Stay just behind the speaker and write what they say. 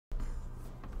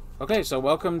Okay, so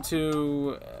welcome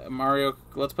to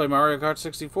Let's Play Mario Kart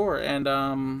 64,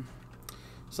 and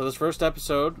so this first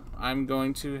episode, I'm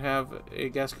going to have a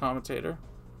guest commentator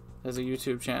as a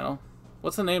YouTube channel.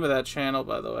 What's the name of that channel,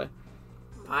 by the way?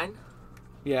 Mine?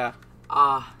 Yeah.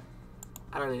 I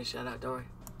don't need a shout out, don't worry.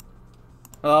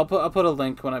 Well, I'll put a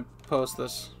link when I post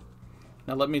this.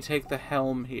 Now let me take the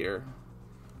helm here,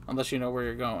 unless you know where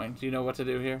you're going. Do you know what to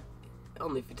do here?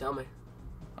 Only if you tell me.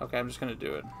 Okay, I'm just gonna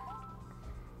do it.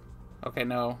 Okay,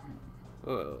 no.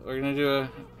 We're gonna do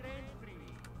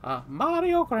a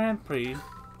Mario Grand Prix.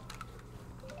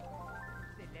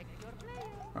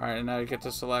 Alright, and now you get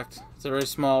to select. It's a very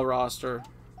small roster.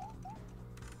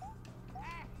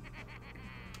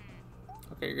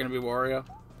 Okay, you're gonna be Wario.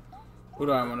 Who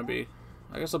do I want to be?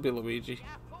 I guess I'll be Luigi.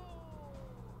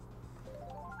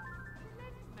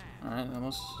 Alright, then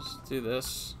let's just do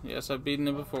this. Yes, I've beaten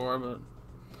him before, but...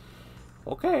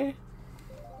 Okay.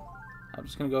 I'm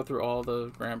just going to go through all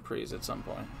the Grand Prix at some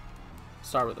point.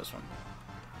 Start with this one.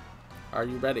 Are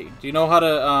you ready? Do you know how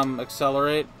to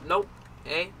accelerate? Nope.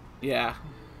 A? Yeah.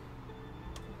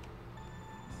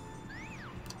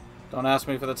 Don't ask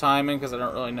me for the timing because I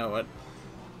don't really know it.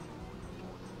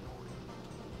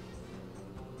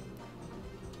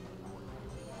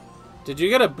 Did you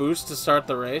get a boost to start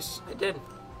the race? I did.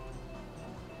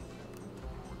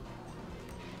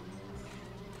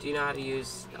 Do you know how to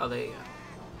use... Oh, there you go.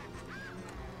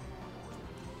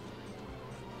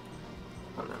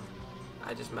 Oh no.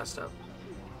 I just messed up.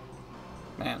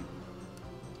 Man.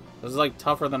 This is like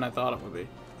tougher than I thought it would be.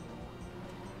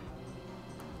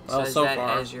 Well, Says so that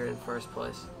far. as you're in first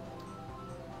place.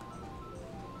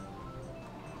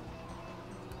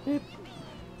 Beep.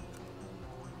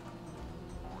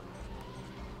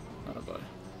 Oh boy.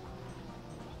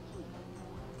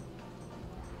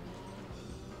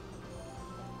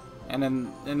 And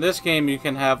in this game you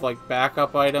can have like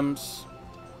backup items.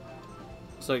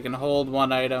 So you can hold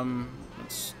one item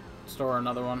and store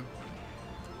another one.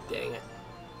 Dang it.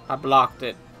 I blocked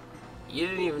it. You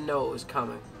didn't even know it was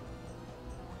coming.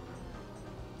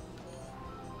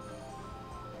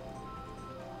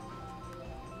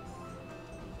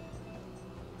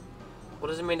 What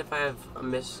does it mean if I have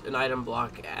an item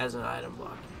block as an item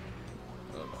block?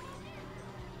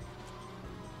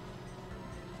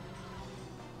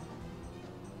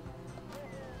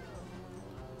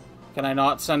 Can I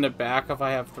not send it back if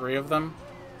I have 3 of them?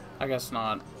 I guess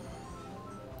not.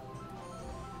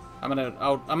 I'm gonna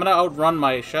outrun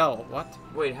my shell. What?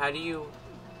 Wait, how do you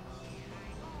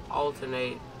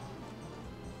alternate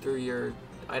through your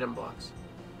item blocks?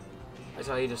 I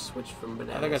saw you just switch from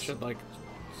bananas. I think I should like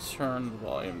turn the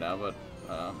volume down, but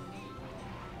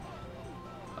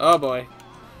oh boy.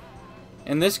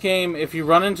 In this game, if you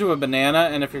run into a banana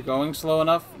and if you're going slow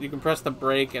enough, you can press the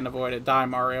brake and avoid it. Die,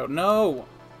 Mario. No!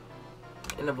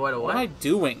 And avoid a what? What am I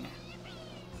doing?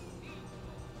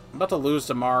 I'm about to lose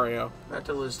to Mario. Not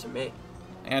to lose to me.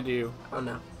 And you. Oh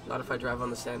no. Not if I drive on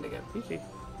the sand again. Easy.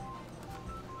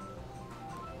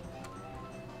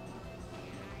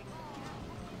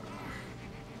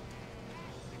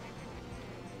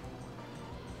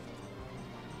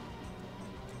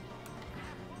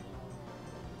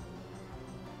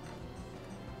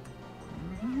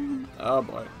 Oh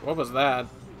boy. What was that?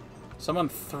 Someone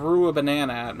threw a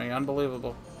banana at me.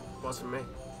 Unbelievable. Wasn't me.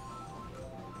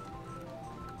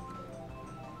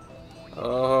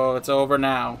 Oh, it's over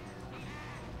now.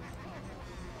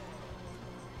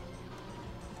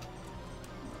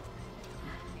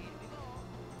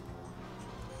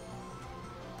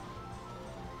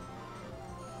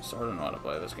 Sort of know how to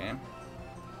play this game.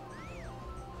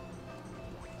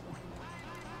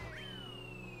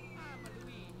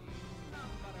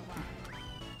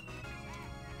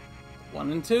 One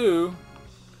and 2.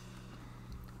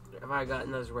 If I had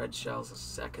gotten those red shells a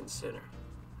second sooner,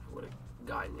 I would have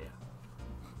gotten you.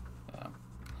 Yeah.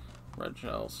 Red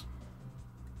shells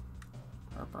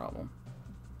are a problem.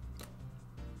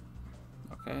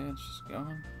 Okay, it's just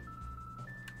going.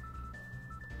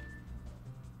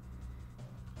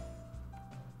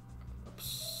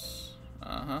 Oops.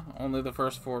 Only the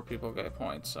first 4 people get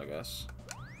points, I guess.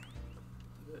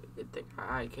 Good thing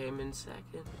I came in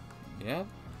second. Yep.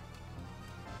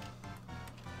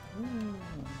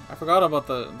 I forgot about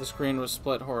the screen was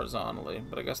split horizontally,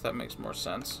 but I guess that makes more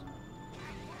sense.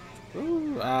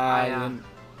 Ooh,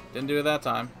 didn't do it that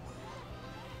time.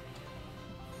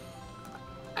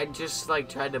 I just like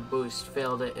tried to boost,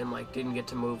 failed it, and like didn't get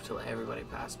to move till everybody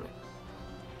passed me.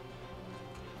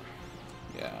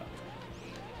 Yeah.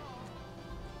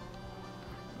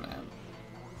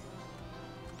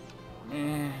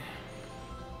 Man.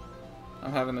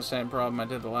 I'm having the same problem I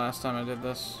did the last time I did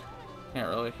this. Can't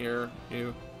really hear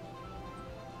you.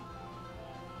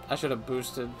 I should have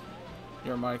boosted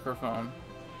your microphone.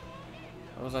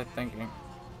 What was I thinking?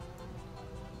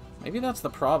 Maybe that's the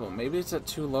problem. Maybe it's at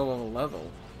too low of a level.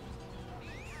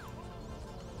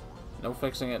 No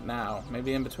fixing it now.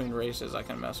 Maybe in between races I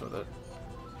can mess with it.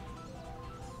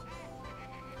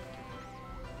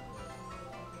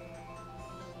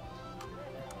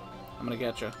 I'm gonna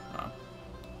get you. Oh.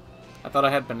 I thought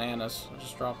I had bananas. I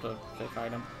just dropped a fake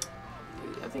item.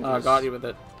 I think I got you with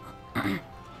it.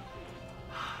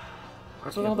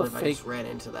 What's with all the fake? I just ran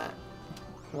into that.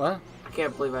 What? I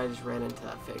can't believe I just ran into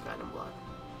that fake item block.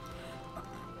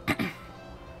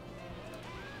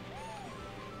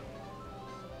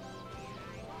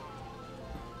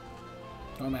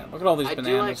 Oh man, look at all these bananas.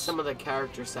 I do like some of the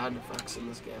character sound effects in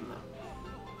this game,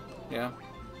 though. Yeah.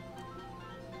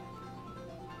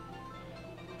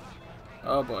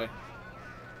 Oh boy.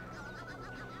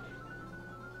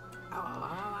 Ow, ow,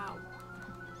 ow,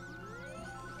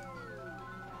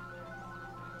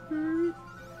 ow.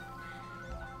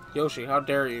 Yoshi, how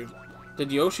dare you?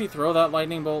 Did Yoshi throw that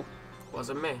lightning bolt?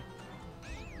 Wasn't me.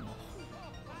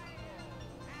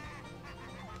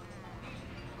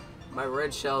 My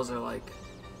red shells are like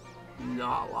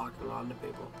not locking on to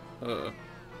people.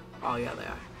 Oh yeah, they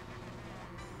are.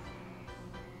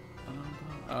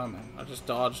 Oh man, I just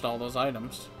dodged all those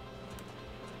items.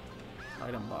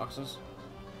 Item boxes.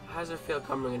 How does it feel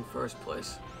coming in first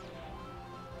place?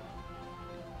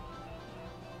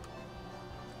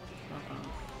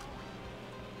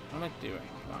 What am I doing?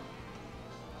 Come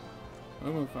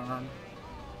on. Move on.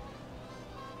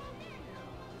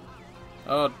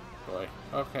 Oh boy.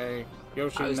 Okay.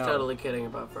 Yoshi, I was no. totally kidding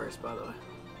about first, by the way.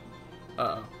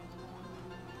 Uh-oh.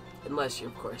 Unless you,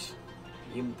 of course,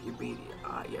 you beat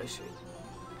Yoshi.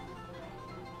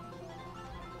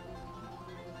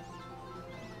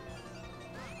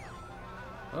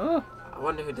 Oh. I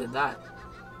wonder who did that.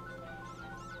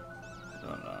 I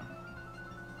don't know.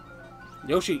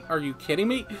 Yoshi, are you kidding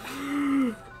me?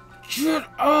 Get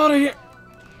out of here!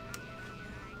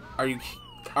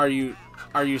 Are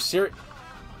you serious?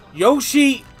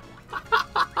 Yoshi!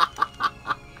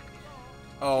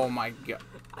 Oh my god.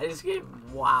 I just gave,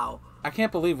 wow. I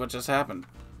can't believe what just happened.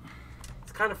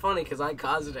 It's kind of funny because I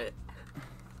caused it.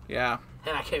 Yeah.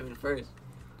 And I came in first.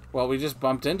 Well, we just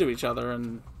bumped into each other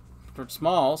and we're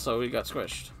small, so we got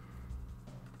squished.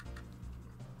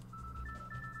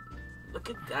 Look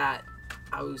at that.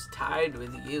 I was tied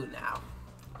with you now.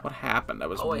 What happened? I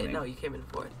was wait, winning. no, you came in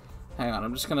fourth. Hang on,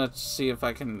 I'm just gonna see if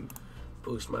I can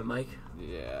boost my mic.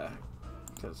 Yeah.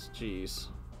 Because, jeez.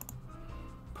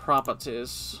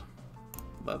 Properties.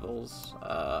 Levels.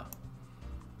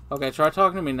 Okay, try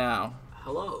talking to me now.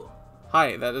 Hello.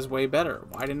 Hi, that is way better.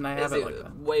 Why didn't I have it like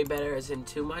that? Way better as in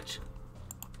too much?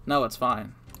 No, it's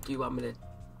fine. Do you want me to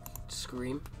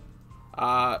scream?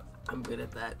 I'm good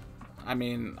at that. I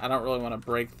mean, I don't really want to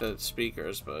break the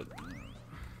speakers, but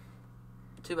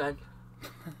too bad.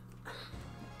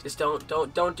 Just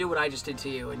don't do what I just did to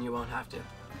you, and you won't have to.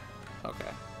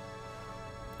 Okay.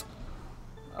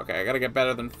 Okay, I gotta get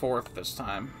better than fourth this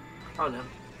time. Oh no.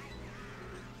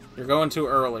 You're going too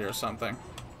early or something.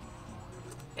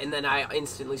 And then I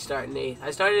instantly start in 8th.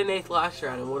 I started in 8th last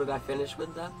round, and what did I finish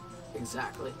with that?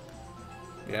 Exactly.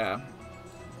 Yeah.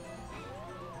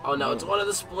 Oh no, it's one of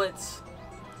the splits.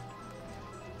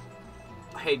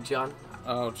 Hey, John.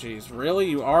 Oh, jeez. Really?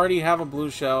 You already have a blue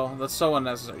shell? That's so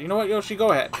unnecessary. You know what, Yoshi?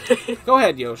 Go ahead. Go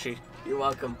ahead, Yoshi. You're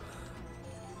welcome.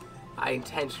 I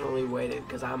intentionally waited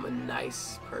because I'm a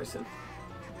nice person.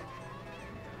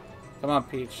 Come on,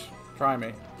 Peach. Try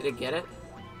me. Did it get it?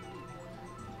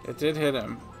 It did hit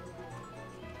him.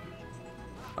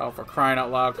 Oh, for crying out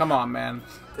loud. Come on, man.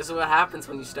 This is what happens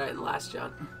when you start in last,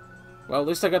 John. Well, at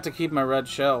least I got to keep my red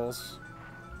shells.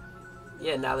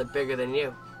 Yeah, now they're bigger than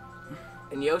you.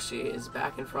 And Yoshi is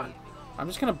back in front. I'm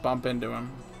just going to bump into him.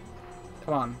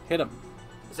 Come on, hit him.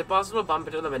 Is it possible to bump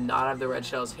into them and not have the red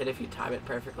shells hit if you time it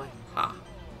perfectly? Ha.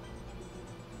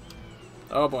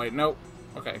 Oh boy, nope.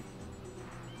 Okay.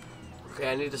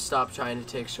 Okay, I need to stop trying to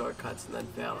take shortcuts and then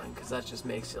failing, because that just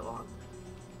makes it long.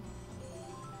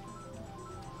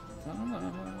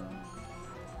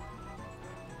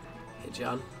 Hey,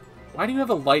 John. Why do you have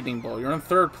a lightning bolt? You're in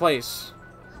 3rd place.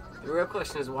 The real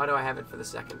question is, why do I have it for the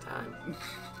 2nd time?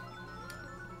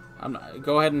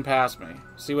 Go ahead and pass me.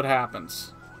 See what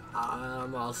happens.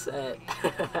 I'm all set.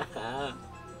 How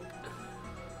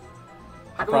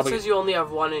come it says you only have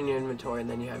 1 in your inventory and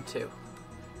then you have 2?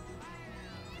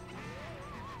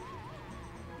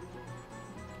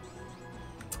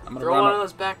 Throw one of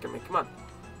those back at me. Come on.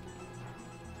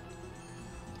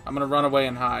 I'm gonna run away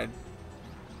and hide.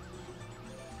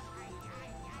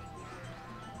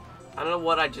 I don't know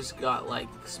what I just got, like,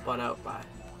 spun out by.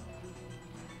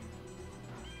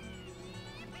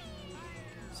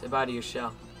 Say bye to your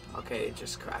shell. Okay, it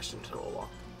just crashed into the wall.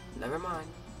 Never mind.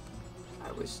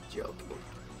 I was joking.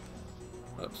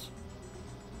 Oops.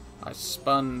 I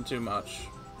spun too much.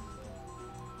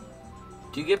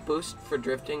 Do you get boost for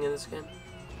drifting in this game?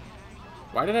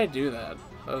 Why did I do that?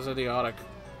 That was idiotic.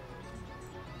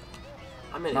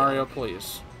 I'm in Mario,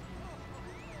 please.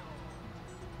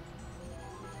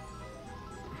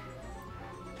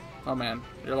 Oh man,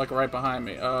 you're like right behind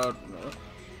me.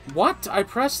 What? I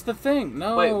pressed the thing.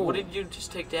 No. Wait, what did you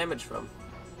just take damage from?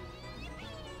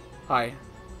 Hi.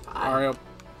 Mario.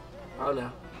 Oh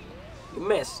no. You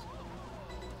missed.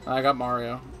 I got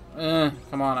Mario.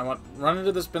 Come on, run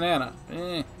into this banana.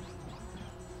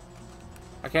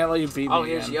 I can't let you beat me. Oh,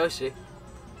 here's again. Yoshi.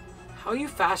 How are you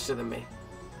faster than me?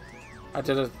 I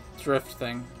did a drift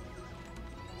thing.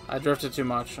 I drifted too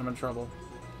much. I'm in trouble.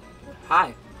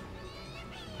 Hi.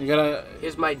 You gotta.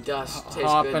 Here's my dust. Tastes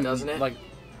hop good, and, doesn't it? Like,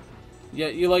 yeah,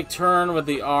 you like turn with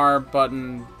the R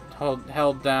button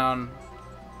held down,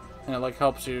 and it like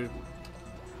helps you.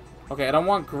 Okay, I don't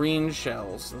want green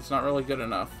shells. That's not really good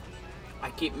enough. I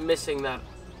keep missing that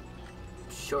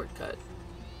shortcut.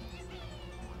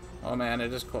 Oh man,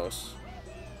 it is close.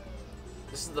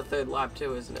 This is the third lap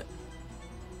too, isn't it?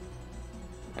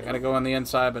 I gotta go on the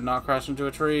inside, but not crash into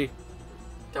a tree.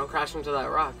 Don't crash into that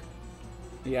rock.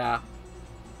 Yeah.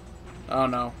 Oh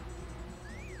no.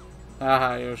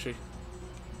 Haha, Yoshi.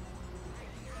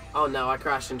 Oh no, I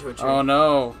crashed into a tree. Oh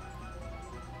no.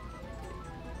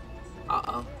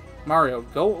 Uh-oh. Mario,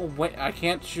 go away. I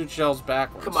can't shoot shells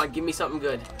backwards. Come on, give me something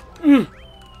good.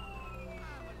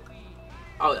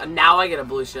 Oh, now I get a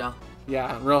blue shell.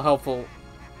 Yeah, real helpful.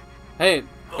 Hey,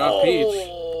 got Peach.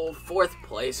 Oh, fourth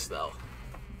place, though.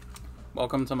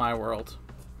 Welcome to my world.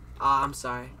 Ah, I'm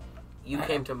sorry. You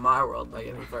came to my world by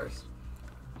getting first.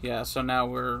 Yeah, so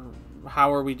now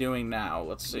how are we doing now?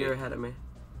 Let's see. You're ahead of me.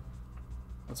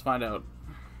 Let's find out.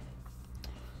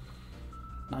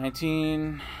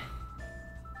 19.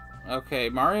 Okay,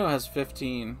 Mario has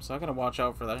 15, so I gotta watch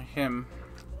out for him.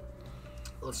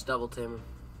 Let's double team him.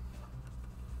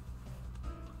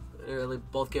 Really,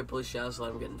 both get blue shells, so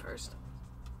I'm getting first.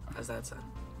 How's that sound?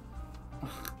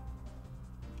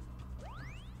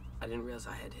 I didn't realize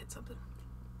I had hit something.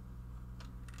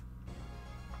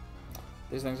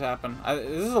 These things happen.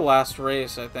 This is the last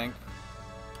race, I think.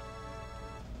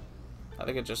 I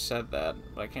think it just said that,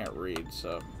 but I can't read,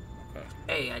 so... Okay.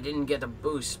 Hey, I didn't get a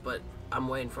boost, but I'm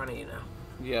way in front of you now.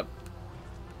 Yep.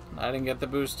 I didn't get the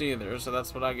boost either, so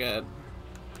that's what I get.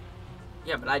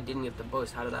 Yeah, but I didn't get the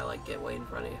boost. How did I, like, get way in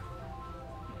front of you?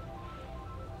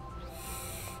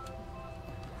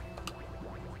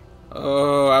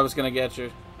 Oh, I was gonna get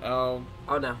you. Oh.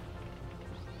 Oh, no.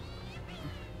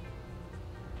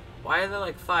 Why are there,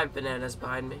 like, 5 bananas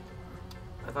behind me?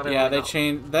 I thought yeah, they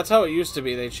changed... That's how it used to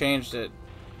be. They changed it.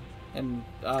 And,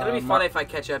 it's gonna be funny if I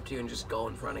catch up to you and just go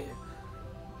in front of you.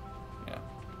 Yeah.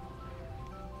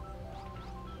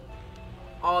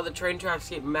 Oh, the train tracks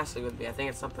keep messing with me. I think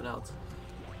it's something else.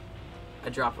 I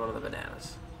dropped one of the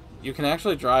bananas. You can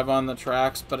actually drive on the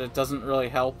tracks, but it doesn't really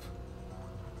help.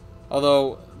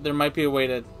 Although, there might be a way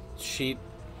to cheat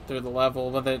through the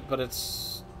level with it, but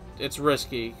it's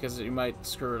risky, because you might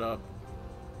screw it up.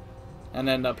 And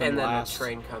end up in last. And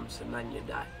then the train comes, and then you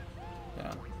die.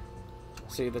 Yeah.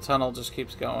 See, the tunnel just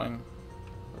keeps going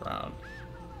around.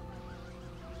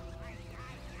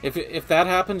 If that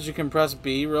happens, you can press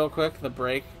B real quick, the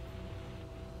brake.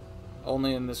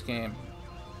 Only in this game.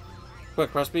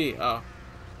 Quick, press B. Oh.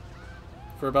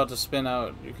 If we're about to spin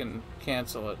out, you can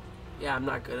cancel it. Yeah, I'm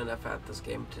not good enough at this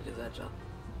game to do that, John.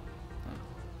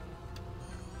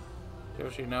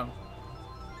 Yoshi, no.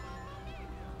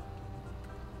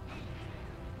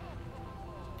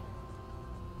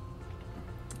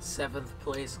 Seventh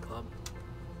place club.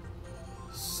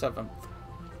 7th.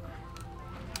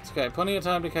 It's okay, plenty of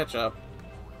time to catch up.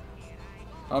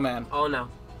 Oh man. Oh no.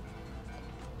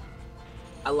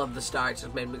 I love the star, it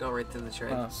just made me go right through the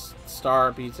train.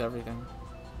 Star beats everything.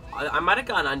 I might have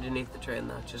gone underneath the train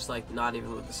though, just like not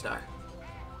even with the star.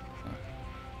 Yeah.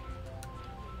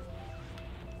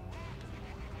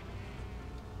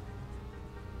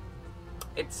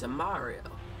 It's a Mario.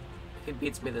 If he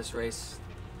beats me this race,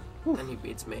 then he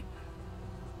beats me.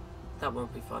 That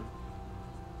won't be fun.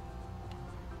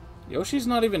 Yoshi's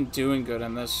not even doing good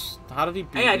in this. How did he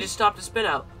beat Hey, I me? just stopped a spin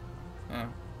out. Yeah.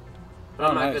 But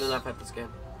I'm not nice. good enough at this game.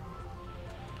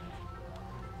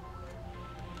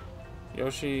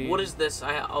 Yoshi... What is this?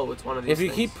 Oh, it's one of these If you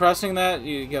things. keep pressing that,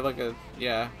 you get like a...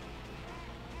 Yeah.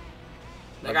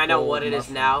 Like, I know what it is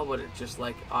now, but it just,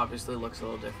 like, obviously looks a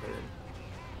little different.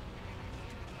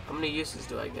 How many uses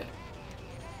do I get?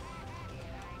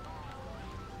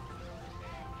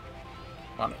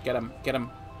 On it. Get him. Get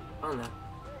him. On that.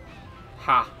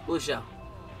 Ha. Blue shell.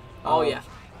 Oh, yeah.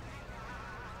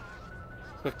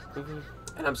 Quick, quick, quick.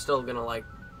 And I'm still gonna, like,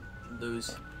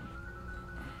 lose.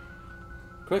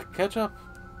 Quick, catch up.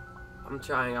 I'm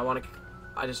trying.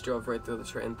 I just drove right through the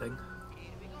train thing.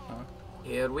 Oh.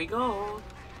 Here we go.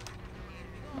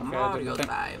 Okay, Mario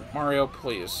time. Mario,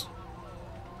 please.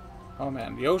 Oh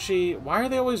man, Yoshi, why are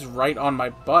they always right on my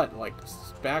butt? Like,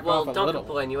 back off a little. Well, don't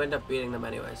complain. You end up beating them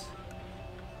anyways.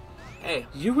 Hey.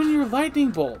 You and your lightning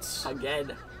bolts.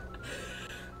 Again.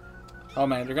 Oh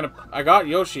man, you're gonna... I got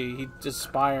Yoshi. He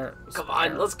just Come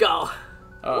on, let's go.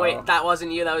 Uh-oh. Wait, that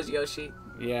wasn't you. That was Yoshi.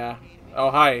 Yeah. Oh,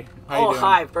 hi. How you doing?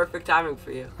 Hi. Perfect timing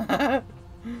for you.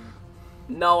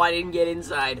 No, I didn't get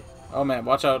inside. Oh man,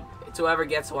 watch out. It's whoever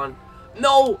gets one.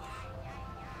 No!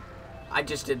 I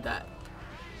just did that.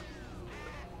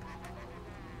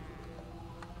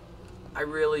 I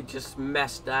really just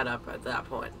messed that up at that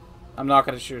point. I'm not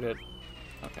gonna shoot it.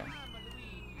 Okay.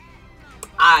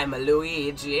 I'm a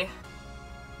Luigi.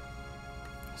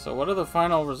 So what are the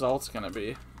final results gonna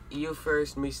be? You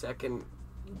first, me second,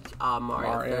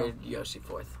 Mario third, Yoshi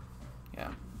fourth.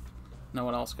 Yeah. No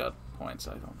one else got points,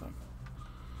 I don't think.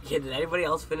 Yeah, did anybody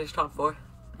else finish top 4?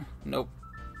 Nope.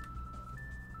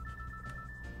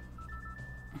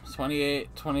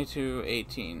 28, 22,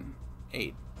 18,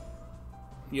 8.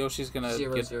 Yoshi's gonna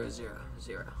get 0, 0,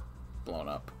 0. blown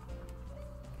up.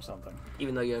 Something.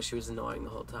 Even though Yoshi was annoying the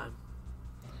whole time.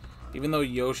 Even though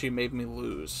Yoshi made me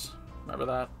lose. Remember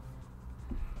that?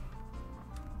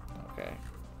 Okay.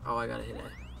 Oh, I gotta hit it.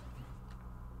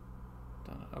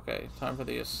 Okay, time for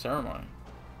the ceremony.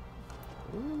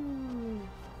 Ooh.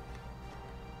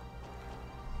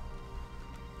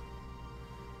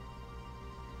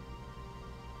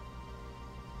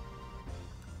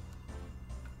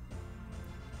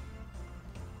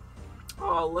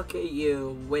 Oh, look at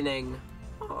you winning.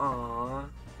 Aww.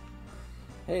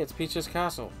 Hey, it's Peach's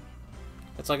Castle.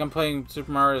 It's like I'm playing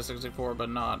Super Mario 64, but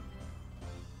not.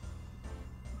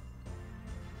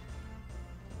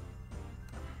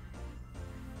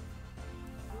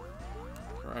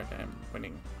 Right, I'm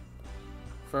winning.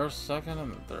 First, second,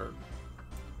 and third.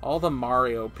 All the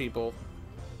Mario people.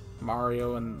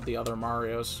 Mario and the other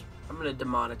Marios. I'm gonna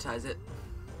demonetize it.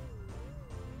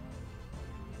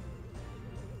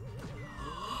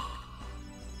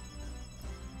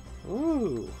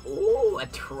 Ooh. Ooh, a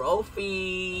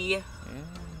trophy.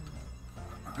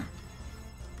 Yeah.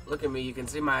 Look at me, you can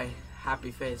see my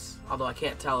happy face. Although I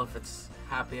can't tell if it's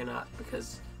happy or not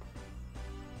because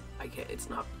I can't, it's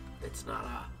not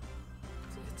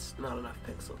enough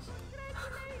pixels.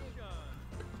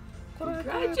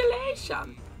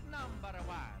 Congratulations.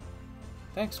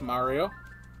 Thanks, Mario.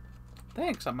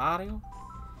 Thanks, Mario.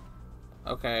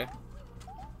 Okay.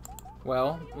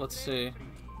 Well, let's see.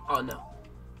 Oh no.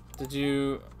 Did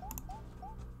you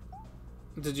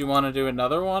want to do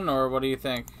another one, or what do you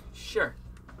think? Sure.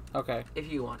 Okay.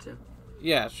 If you want to.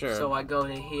 Yeah, sure. So I go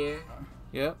in here.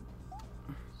 Yep.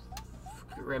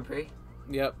 Grand Prix.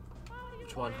 Yep.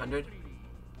 Which 100?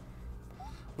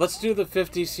 Let's do the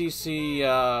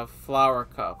 50cc flower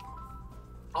cup.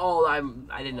 Oh,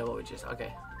 I didn't know what we just.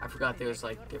 Okay, I forgot there was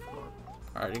like different one.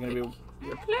 All right, you're gonna be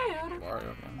your player.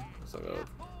 Wario again. So go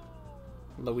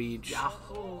Luigi.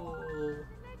 Yahoo!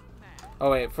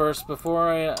 Oh wait, first before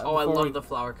I. I love the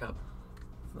flower cup.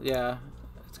 Yeah,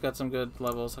 it's got some good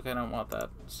levels. Okay, I don't want that.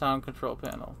 Sound control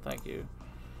panel. Thank you.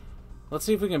 Let's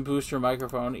see if we can boost your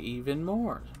microphone even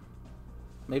more.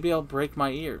 Maybe I'll break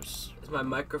my ears. Is my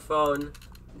microphone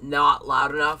not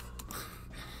loud enough?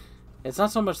 It's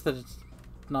not so much that it's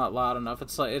not loud enough.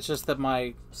 It's just that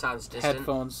my sounds distant.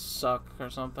 Headphones suck or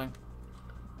something.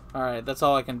 All right, that's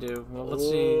all I can do. Well, let's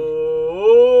see.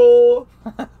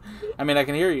 I mean, I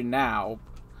can hear you now.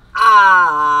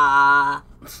 Ah.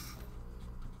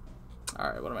 All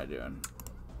right, what am I doing?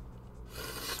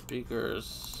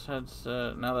 Speakers,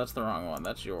 headset. No, that's the wrong one.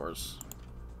 That's yours.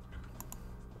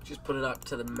 Just put it up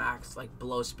to the max, like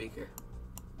below speaker.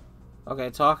 Okay,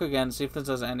 talk again. See if this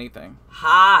does anything.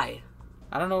 Hi.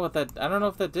 I don't know if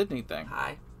that did anything.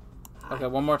 Hi. Hi. Okay,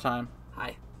 one more time.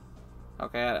 Hi.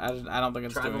 Okay, I don't think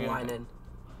it's Try doing the line anything. in.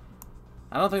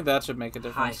 I don't think that should make a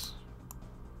difference. Hi.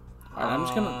 Alright,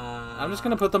 I'm just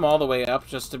gonna put them all the way up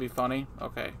just to be funny.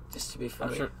 Okay. Just to be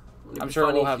funny. I'm sure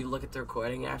funny we'll if have. you look at the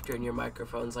recording after and your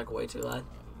microphone's like way too loud.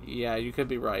 Yeah, you could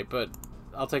be right, but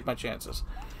I'll take my chances.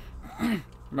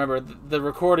 Remember, the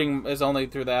recording is only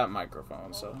through that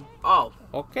microphone, so. Oh.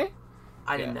 Okay.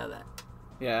 I didn't know that.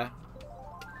 Yeah.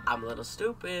 I'm a little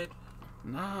stupid.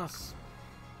 Nice.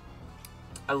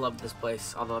 I love this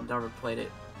place, although I've never played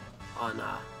it on,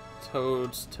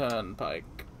 Toad's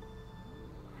Turnpike.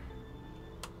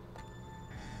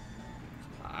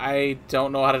 I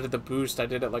don't know how to do the boost. I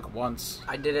did it like once.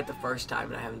 I did it the first time,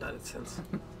 and I haven't done it since.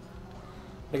 I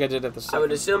think I did it the second. I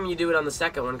would assume you do it on the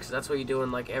second one, because that's what you do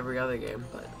in, like, every other game,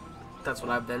 but that's what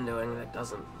I've been doing, and it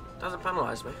doesn't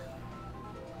penalize me.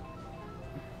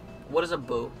 What is a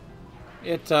boo?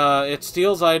 It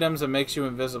steals items and makes you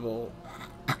invisible.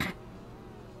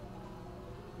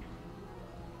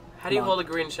 How do you hold a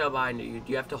green shell behind you?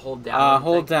 Do you have to hold down?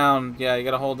 Hold down. Yeah, you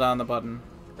gotta hold down the button.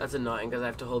 That's annoying because I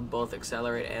have to hold both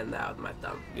accelerate and that with my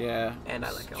thumb. Yeah. And I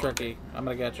like it. Tricky. I'm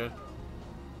gonna get you.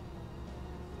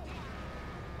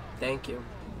 Thank you.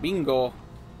 Bingo.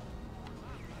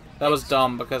 That was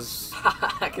dumb because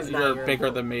you're bigger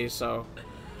than me, so.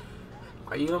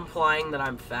 Are you implying that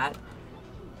I'm fat?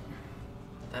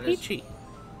 That is Peachy.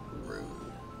 rude.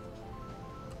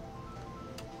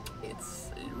 It's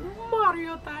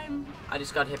Mario time. I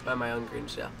just got hit by my own green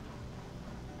shell.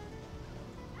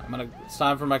 It's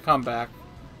time for my comeback.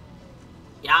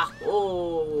 Yeah.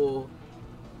 Oh.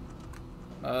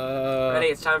 Ready?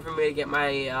 It's time for me to get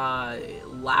my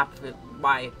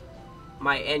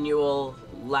my annual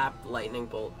lap lightning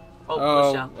bolt.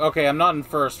 Oh, shell. Okay. I'm not in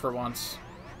first for once.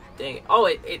 Dang it. Oh,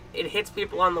 it hits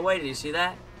people on the way. Did you see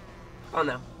that? Oh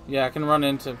no. Yeah, I can run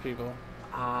into people.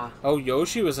 Oh,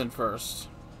 Yoshi was in first.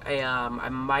 I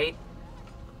might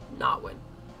not win,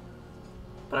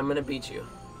 but I'm gonna beat you.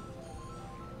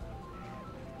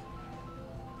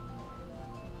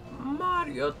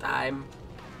 Mario time.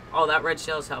 Oh, that red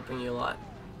shell's helping you a lot.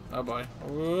 Oh boy.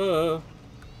 Whoa.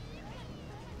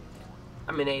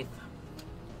 I'm in 8th.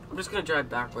 I'm just gonna drive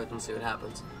backwards and see what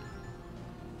happens.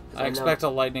 I expect a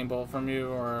lightning bolt from you,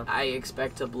 or... I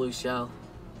expect a blue shell.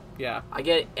 Yeah. I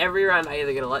get every round. I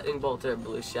either get a lightning bolt or a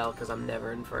blue shell because I'm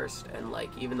never in first, and like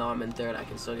even though I'm in 3rd, I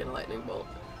can still get a lightning bolt.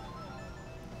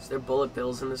 Is there bullet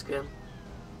bills in this game?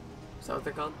 Is that what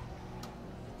they're called?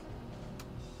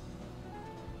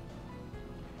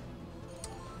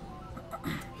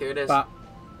 Here it is. Oh,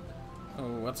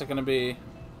 what's it gonna be?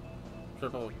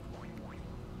 Triple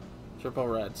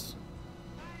reds.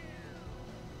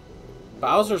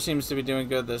 Bowser seems to be doing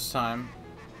good this time.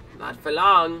 Not for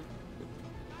long.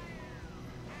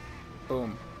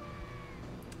 Boom.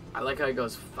 I like how he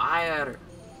goes fire.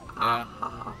 Yeah.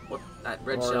 What? That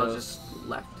red shell just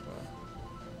left.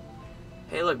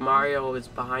 Hey, look, Mario is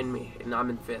behind me, and I'm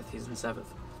in 5th. He's in 7th.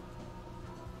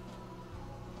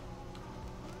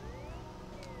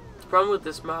 The problem with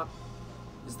this map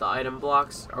is the item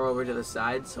blocks are over to the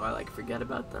side, so I like forget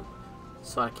about them,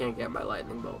 so I can't get my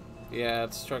lightning bolt. Yeah,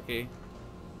 it's tricky.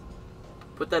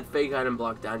 Put that fake item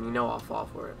block down. You know I'll fall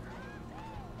for it.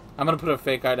 I'm gonna put a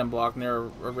fake item block near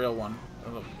a real one.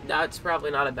 That's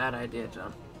probably not a bad idea,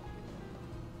 John.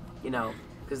 You know,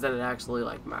 because then it actually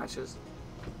like matches.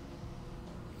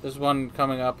 There's one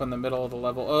coming up in the middle of the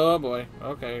level. Oh boy.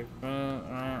 Okay.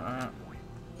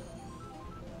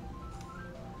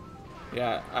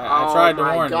 Yeah, I tried to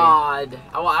warn you. Oh my god.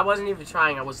 I wasn't even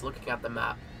trying. I was looking at the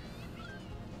map.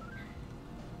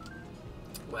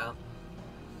 Well,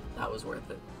 that was worth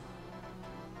it.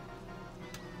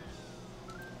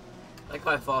 Like if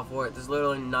I fall for it, there's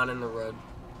literally none in the road.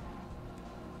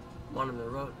 One in the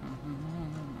road.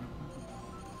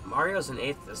 Mario's in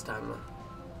 8th this time, though.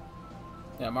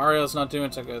 Yeah, Mario's not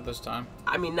doing so good this time.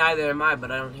 I mean, neither am I,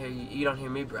 but I don't hear you. You don't hear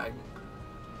me bragging.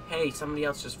 Hey, somebody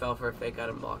else just fell for a fake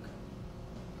item block.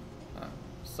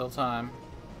 Still time.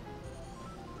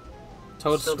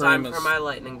 Toad's Still Scream time for my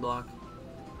lightning block.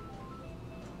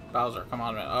 Bowser, come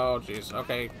on, man. Oh, jeez.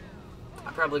 Okay.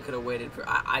 I probably could have waited for...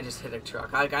 I just hit a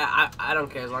truck. Like, I don't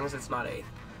care as long as it's not 8th.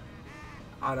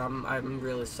 I'm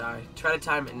really sorry. Try to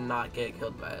time it and not get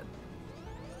killed by it.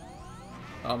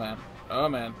 Oh, man. Oh,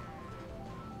 man.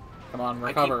 Come on,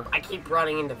 recover. I keep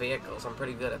running into vehicles. I'm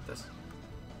pretty good at this.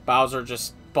 Bowser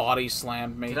just body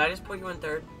slammed me. Did I just put you in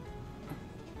 3rd?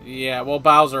 Yeah, well,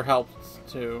 Bowser helped,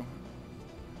 too.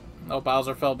 Oh,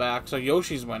 Bowser fell back, so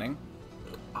Yoshi's winning.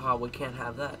 We can't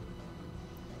have that.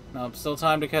 No, still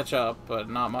time to catch up, but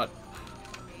not much.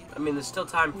 I mean, there's still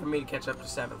time for me to catch up to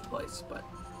 7th place, but...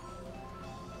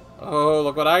 Oh,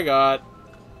 look what I got.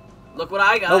 Look what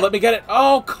I got. Oh, let me get it.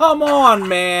 Oh, come on,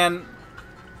 man.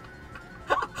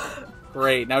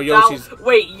 Great, now Yoshi's... Now,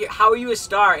 wait, how are you a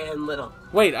star and little?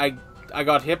 Wait, I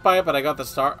got hit by it, but I got the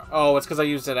star... Oh, it's because I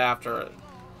used it after it.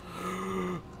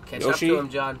 Catch up to him,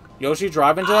 John. Yoshi,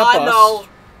 drive into that bus. No.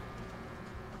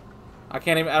 I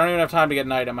don't even have time to get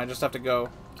an item. I just have to go.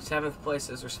 7th place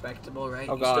is respectable, right?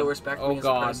 Oh, you God. still respect me as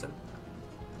a person.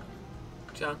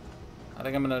 John? I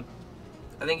think I'm gonna...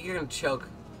 I think you're gonna choke.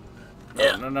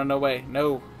 No way.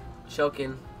 No.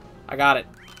 Choking. I got it.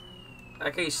 I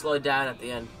like how you slowed down at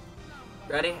the end.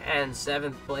 Ready? And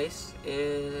 7th place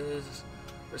is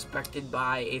respected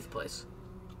by 8th place.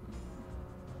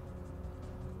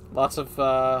 Lots of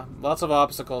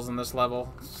obstacles in this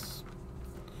level.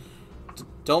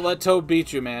 Don't let Toad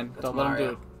beat you, man. That's Don't let Mario.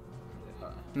 him do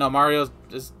it. No, Mario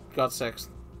got 6th.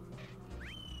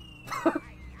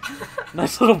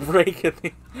 Nice little break at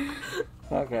the...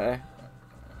 Okay.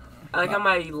 I like how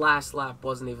my last lap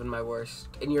wasn't even my worst,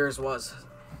 and yours was.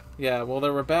 Yeah, well,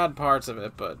 there were bad parts of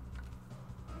it, but...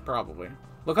 Probably.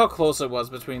 Look how close it was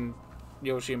between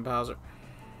Yoshi and Bowser.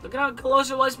 Look at how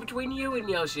close it was between you and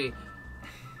Yoshi.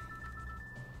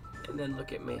 And then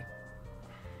look at me.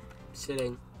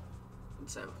 Sitting in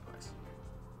 7th place.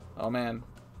 Oh, man.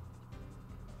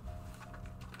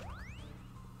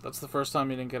 That's the first time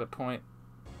you didn't get a point.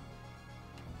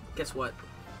 Guess what?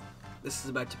 This is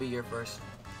about to be your first.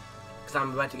 Because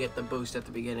I'm about to get the boost at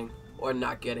the beginning. Or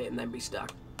not get it and then be stuck.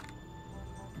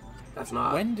 That's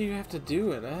not... When do you have to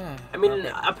do it? I mean,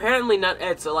 okay. apparently not.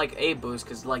 It's like a boost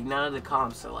because like none of the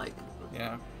comps are like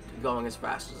Yeah. going as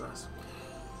fast as us.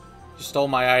 You stole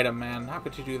my item, man. How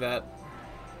could you do that?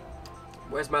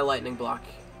 Where's my lightning block?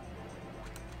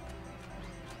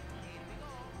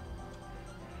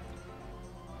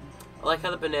 I like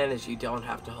how the bananas you don't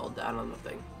have to hold down on the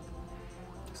thing.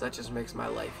 Because that just makes my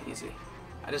life easy.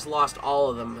 I just lost all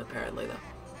of them apparently though.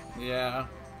 Yeah.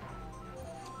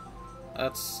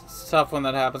 That's tough when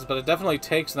that happens, but it definitely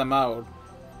takes them out.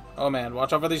 Oh man,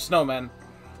 watch out for these snowmen.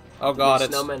 Oh god,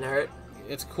 it's... snowmen hurt?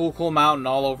 It's Cool Mountain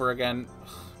all over again.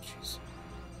 Jeez.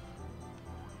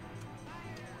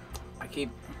 I keep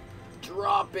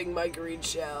dropping my green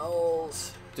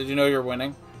shells. Did you know you're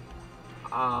winning?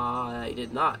 I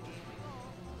did not.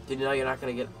 Did you know you're not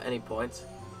going to get any points?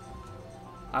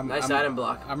 Nice I'm, item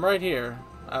block. I'm right here.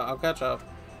 I'll catch up.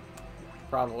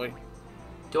 Probably.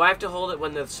 Do I have to hold it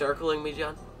when they're circling me,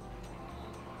 John?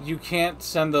 You can't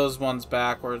send those ones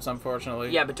backwards, unfortunately.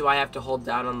 Yeah, but do I have to hold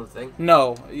down on the thing?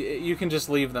 No, you can just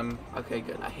leave them. Okay,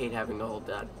 good. I hate having to hold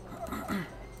down.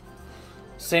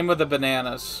 Same with the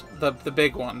bananas. The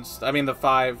big ones. I mean, the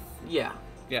 5. Yeah.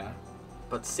 Yeah.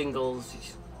 But singles...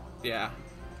 Yeah.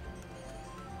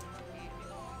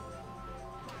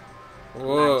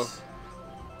 Whoa. Nice.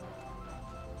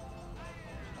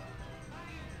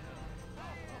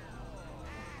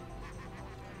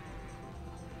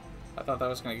 I thought that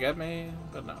was going to get me,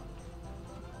 but no.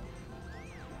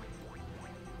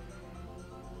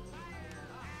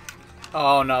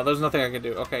 Oh no, there's nothing I can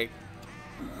do. Okay.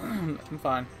 I'm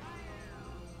fine.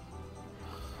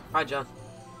 Alright, John.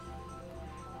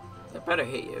 That better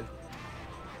hit you.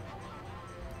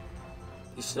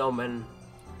 These snowmen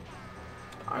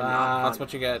are not fun. That's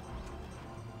what you get.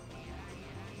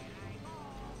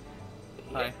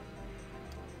 Yeah. Hi.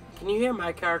 Can you hear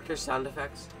my character's sound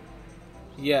effects?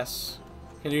 Yes.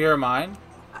 Can you hear mine?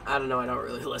 I don't know, I don't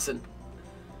really listen.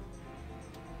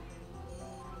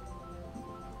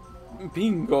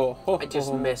 Bingo. Ho, I just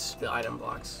ho, ho. missed the item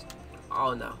blocks.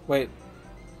 Oh no. Wait.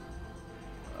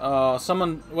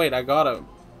 Someone... Wait, I got a...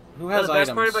 Who has The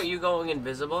best items? part about you going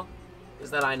invisible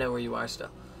is that I know where you are still.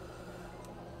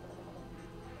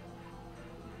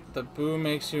 The boo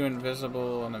makes you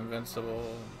invisible and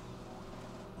invincible.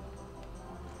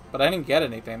 But I didn't get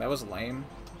anything. That was lame.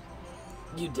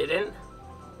 You didn't?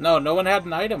 No, no one had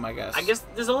an item, I guess. I guess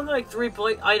there's only like 3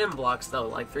 item blocks though,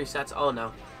 like 3 sets. Oh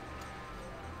no.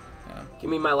 Yeah. Give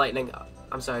me my lightning.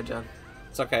 I'm sorry, John.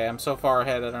 It's okay. I'm so far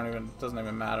ahead. It doesn't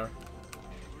even matter.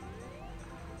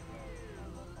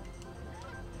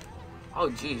 Oh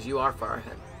jeez, you are far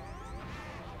ahead.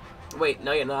 Wait,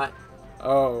 no, you're not.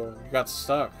 Oh, you got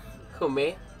stuck. Who,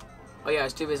 me? Oh yeah, I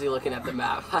was too busy looking at the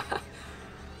map.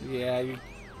 Yeah, you...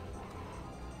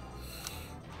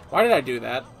 Why did I do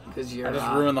that? Because you're. I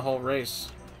just ruined the whole race.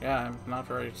 Yeah, I'm not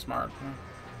very smart.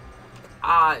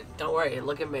 Don't worry.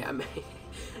 Look at me.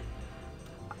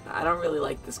 I don't really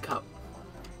like this cup.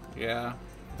 Yeah,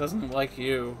 it doesn't like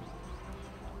you.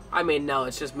 I mean, no,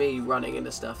 it's just me running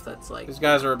into stuff that's like... These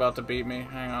guys are about to beat me.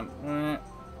 Hang on.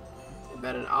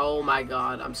 better. Oh my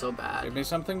god, I'm so bad. Give me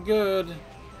something good.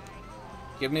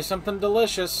 Give me something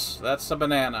delicious. That's a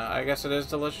banana. I guess it is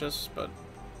delicious, but...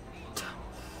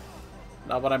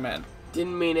 Not what I meant.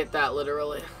 Didn't mean it that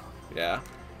literally. Yeah.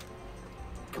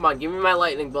 Come on, give me my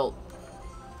lightning bolt.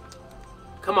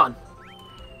 Come on.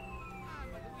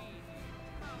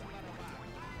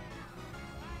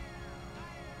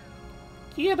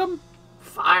 Get him!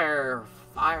 Fire.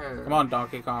 Fire. Come on,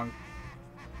 Donkey Kong.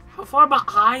 How far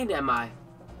behind am I?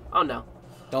 Oh no.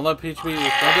 Don't let Peach beat you.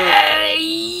 Don't do it.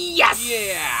 Yes!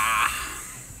 Yeah!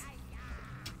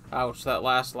 Ouch, that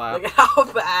last lap. Look at how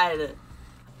bad.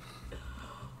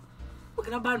 Look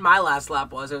at how bad my last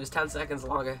lap was. It was 10 seconds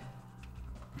longer.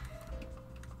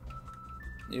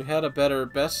 You had a better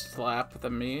best lap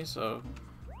than me, so...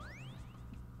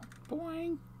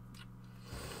 Boing.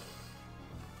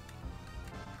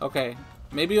 Okay,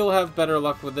 maybe you'll have better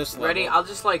luck with this level. Ready? I'll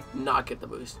just, like, not get the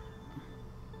boost.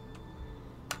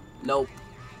 Nope.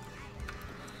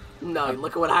 No,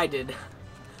 look at what I did.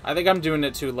 I think I'm doing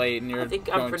it too late, and you're I think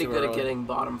going I'm pretty too good early. at getting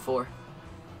bottom 4.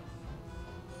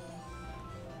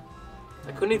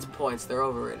 Like, who needs points? They're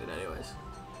overrated anyways.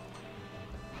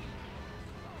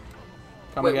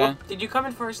 Come Wait, again? what, did you come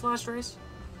in first last race?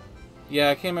 Yeah,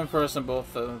 I came in first in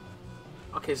both.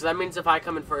 Okay, so that means if I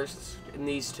come in first in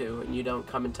these two and you don't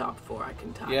come in top 4, I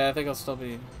can tie. Yeah, I think I'll still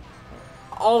be...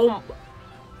 Oh,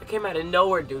 I came out of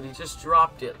nowhere, dude. He just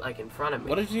dropped it, like, in front of me.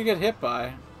 What did you get hit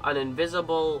by? An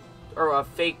invisible, or a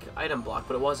fake item block,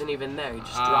 but it wasn't even there. He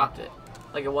just dropped it.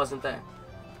 Like, it wasn't there.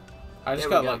 I just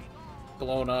There got, we go. like,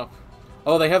 blown up.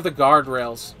 Oh, they have the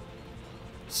guardrails.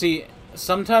 See,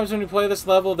 sometimes when you play this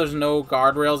level, there's no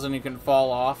guardrails and you can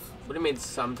fall off. What do you mean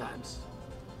sometimes?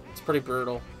 It's pretty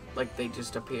brutal. Like, they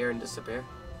just appear and disappear?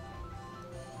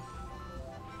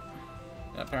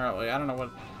 Apparently. I don't know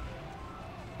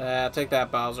what... take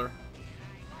that, Bowser.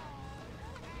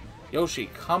 Yoshi,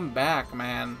 come back,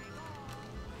 man.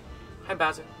 Hi,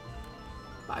 Bowser.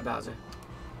 Bye, Bowser.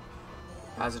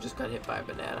 Bowser just got hit by a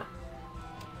banana.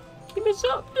 Give me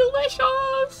some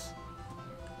delicious!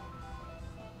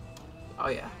 Oh,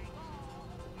 yeah.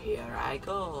 Here I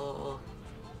go.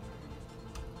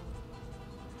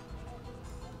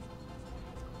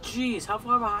 Jeez, how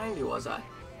far behind you was I?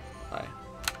 Hi.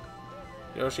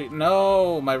 Yoshi,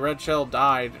 no! My red shell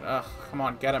died. Ugh, come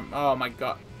on, get him. Oh my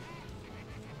god.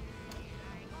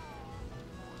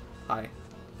 Hi.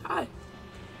 Hi.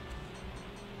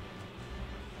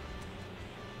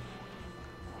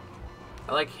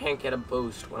 I like can't get a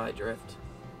boost when I drift.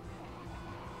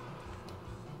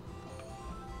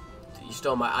 You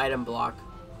stole my item block.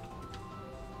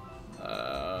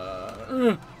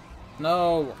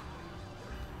 No.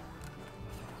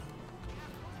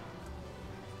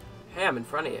 Hey, I'm in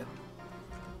front of you.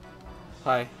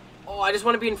 Hi. Oh, I just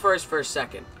want to be in first for a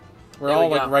second. We're There all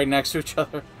we like go. right next to each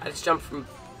other. I just jumped from...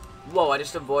 Whoa, I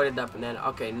just avoided that banana.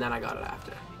 Okay, and then I got it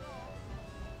after.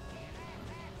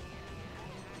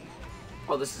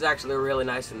 Oh, this is actually really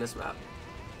nice in this map.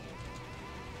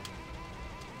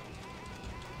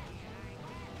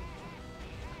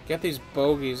 Get these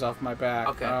bogeys off my back.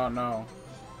 Okay. Oh no.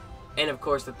 And of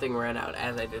course the thing ran out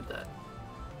as I did that.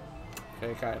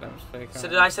 Fake items. Fake items. So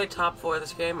did I say top 4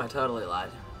 this game? I totally lied.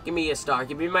 Give me a star.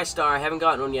 Give me my star. I haven't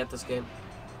gotten one yet this game.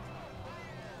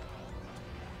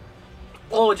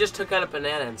 Oh, it just took out a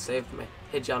banana and saved me.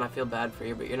 Hey, John, I feel bad for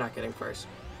you, but you're not getting first.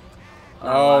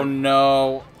 Oh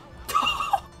no.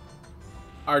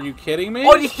 Are you kidding me?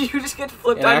 Oh, did you just get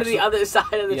flipped It onto actually- the other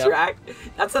side of the Yep. track?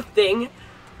 That's a thing.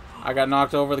 I got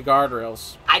knocked over the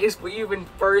guardrails. I just put you in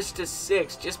first to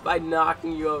 6 just by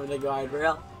knocking you over the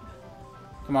guardrail.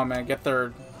 Come on, man. Get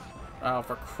third. Oh,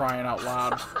 for crying out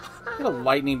loud. Get a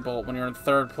lightning bolt when you're in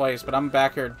third place, but I'm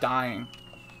back here dying.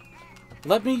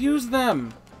 Let me use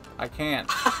them. I can't.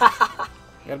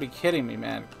 You gotta be kidding me,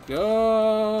 man.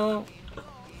 Go.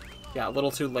 Yeah, a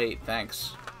little too late.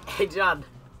 Thanks. Hey, John.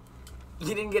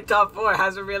 You didn't get top 4.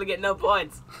 How's it really get no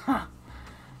points?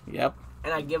 Yep.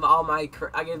 And I give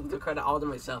the credit all to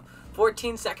myself.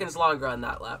 14 seconds longer on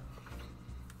that lap.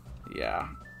 Yeah.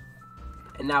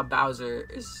 And now Bowser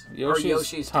is...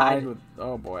 Yoshi's tied with...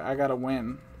 Oh, boy. I gotta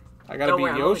win. I gotta Don't beat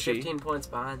worry, I'm only Yoshi. 15 points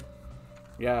behind.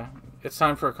 Yeah. It's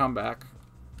time for a comeback.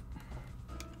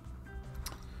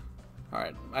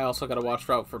 Alright. I also gotta watch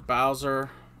out for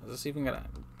Bowser. Is this even gonna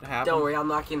happen? Don't worry, I'll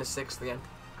knock you into 6th again.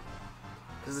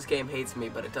 Because this game hates me,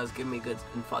 but it does give me good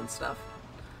and fun stuff.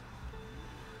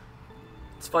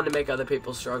 It's fun to make other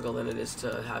people struggle than it is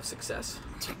to have success.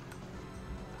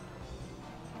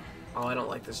 Oh, I don't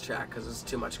like this track because it's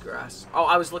too much grass. Oh,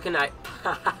 I was looking at...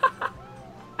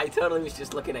 I totally was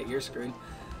just looking at your screen.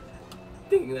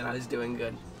 Thinking that I was doing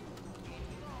good.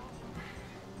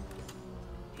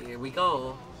 Here we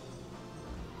go.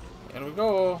 Here we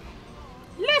go.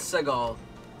 Let's go.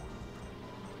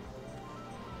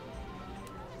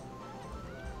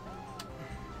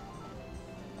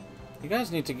 You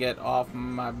guys need to get off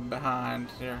my behind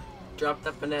here. Drop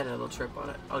that banana, it'll trip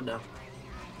on it. Oh no.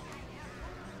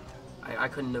 I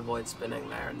couldn't avoid spinning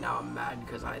there, and now I'm mad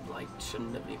because I like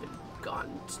shouldn't have even gone.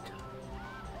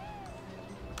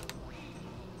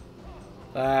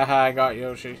 I got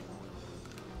Yoshi.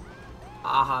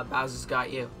 Aha, Bowser's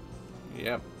got you.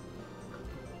 Yep.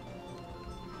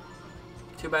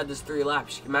 Too bad there's 3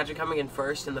 laps. You can imagine coming in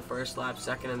first in the first lap,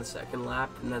 second in the second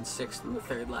lap, and then 6th in the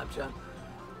 3rd lap, John.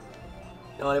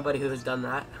 Know anybody who has done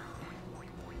that?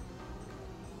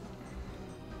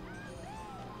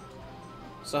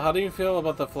 So how do you feel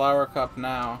about the Flower Cup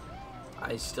now?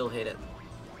 I still hate it.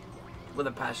 With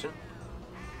a passion.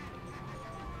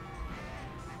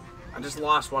 I just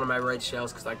lost one of my right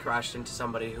shells because I crashed into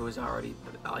somebody who was already,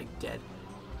 like, dead.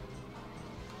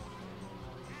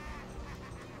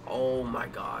 Oh my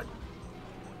god.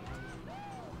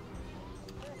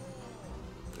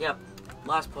 Yep.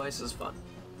 Last place is fun.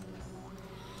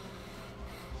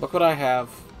 Look what I have.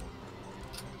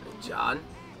 John?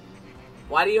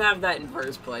 Why do you have that in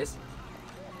first place?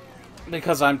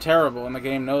 Because I'm terrible and the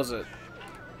game knows it.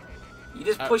 You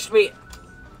just pushed me.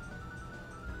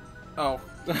 Oh.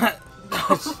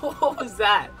 What was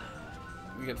that?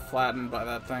 You get flattened by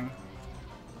that thing.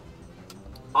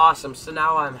 Awesome. So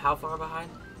now I'm how far behind?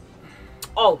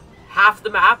 Oh, half the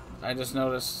map? I just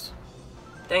noticed.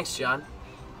 Thanks, John.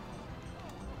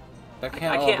 That I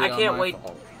can't can't wait.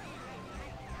 Fault.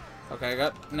 Okay, I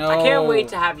got no. I can't wait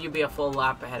to have you be a full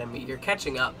lap ahead of me. You're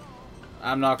catching up.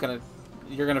 I'm not gonna.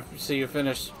 You're gonna see you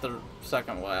finish the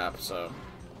 2nd lap, so.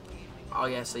 Oh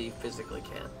yeah, so you physically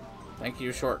can't. Thank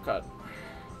you, shortcut.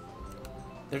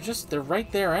 They're right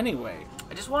there anyway.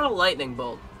 I just want a lightning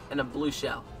bolt and a blue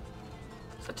shell.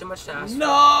 Is that too much to ask?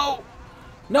 No!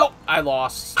 Nope, I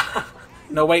lost.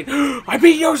 No, wait. I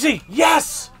beat Yoshi!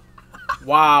 Yes!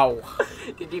 Wow.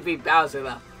 Did you beat Bowser,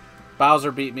 though?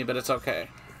 Bowser beat me, but it's okay.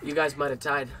 You guys might have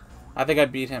tied. I think I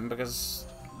beat him because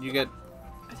you get...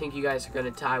 I think you guys are going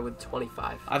to tie with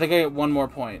 25. I think I get 1 more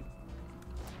point.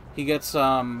 He gets,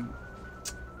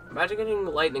 Imagine getting a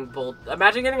lightning bolt.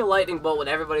 Imagine getting a lightning bolt when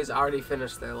everybody's already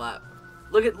finished their lap.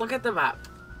 Look at the map.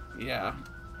 Yeah.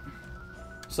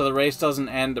 So the race doesn't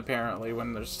end, apparently,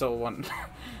 when there's still one...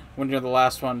 when you're the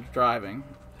last one driving.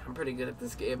 I'm pretty good at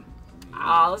this game.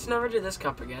 Let's never do this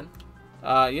cup again.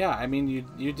 Yeah, I mean,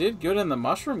 you did good in the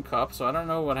Mushroom Cup, so I don't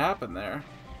know what happened there.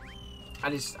 I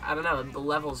don't know. The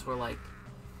levels were like...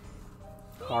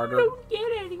 Harder. Don't get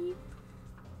any.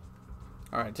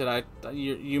 Alright,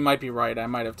 you might be right. I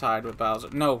might have tied with Bowser.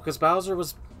 No, because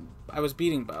I was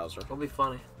beating Bowser. It'll be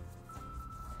funny.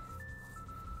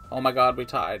 Oh my god, we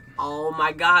tied. Oh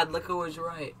my god, look who was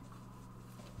right.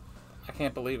 I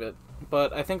can't believe it.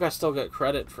 But I think I still get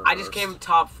credit for I just came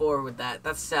top 4 with that.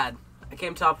 That's sad. I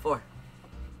came top 4.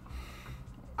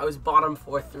 I was bottom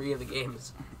 4 3 of the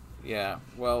games. Yeah,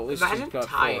 well, at least Imagine you got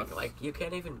tying. 4th. Like, you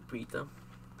can't even beat them.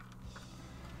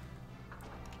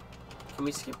 Can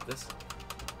we skip this?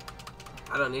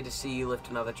 I don't need to see you lift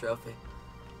another trophy.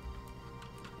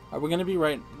 Are we going to be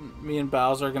right? Me and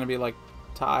Bowser are going to be, like,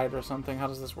 tied or something? How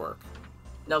does this work?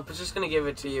 Nope, it's just going to give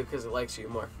it to you because it likes you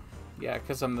more. Yeah,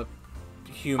 because I'm the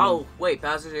human. Oh, wait,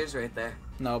 Bowser is right there.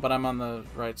 No, but I'm on the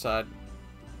right side.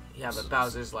 Yeah, but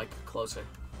Bowser's, like, closer.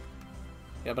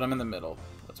 Yeah, but I'm in the middle.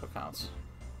 That's what counts.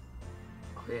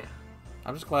 Oh, yeah.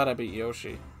 I'm just glad I beat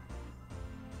Yoshi.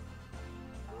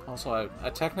 Also, I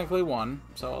technically won,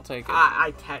 so I'll take it.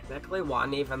 I technically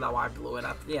won, even though I blew it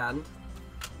at the end.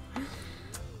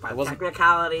 But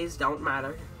technicalities don't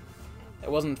matter. It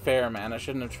wasn't fair, man. I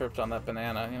shouldn't have tripped on that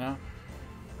banana, you know?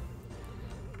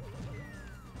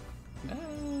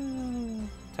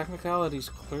 Technicalities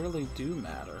clearly do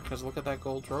matter, because look at that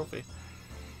gold trophy.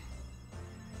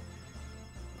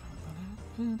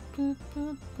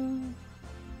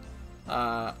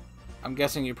 I'm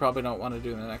guessing you probably don't want to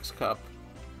do the next cup.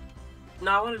 No,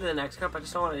 I want to do the next cup. I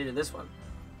just don't want to do this one.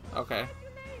 Okay.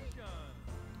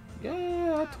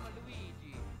 Yeah.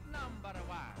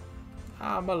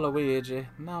 I'm a Luigi,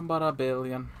 number a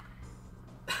billion.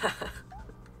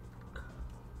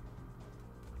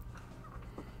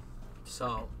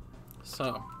 So,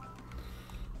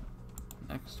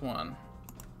 next one.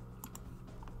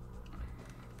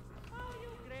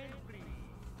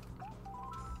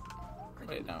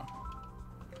 Wait, no.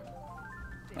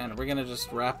 And we're gonna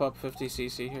just wrap up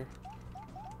 50cc here?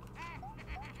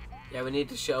 yeah, we need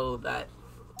to show that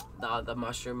the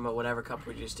mushroom or whatever cup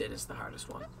we just did is the hardest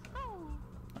one.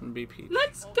 I'm gonna be Peach.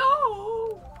 Let's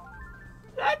go!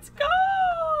 Let's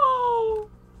go!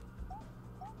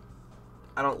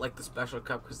 I don't like the special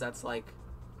cup because that's like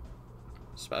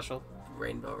Special?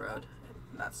 Rainbow Road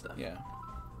and that stuff. Yeah.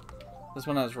 This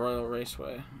one has Royal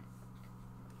Raceway.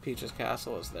 Peach's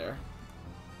Castle is there.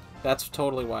 That's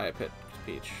totally why I picked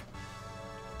Peach.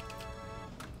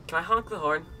 Can I honk the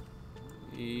horn?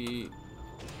 I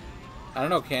don't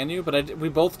know, can you? But we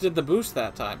both did the boost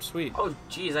that time. Sweet. Oh,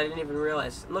 jeez, I didn't even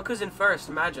realize. Look who's in first.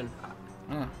 Imagine.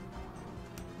 Yeah.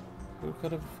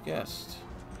 could have guessed?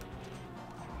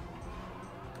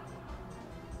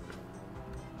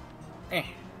 Eh.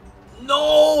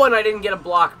 No, and I didn't get a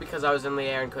block because I was in the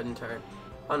air and couldn't turn.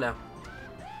 Oh no.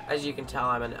 As you can tell,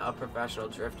 I'm a professional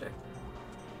drifter.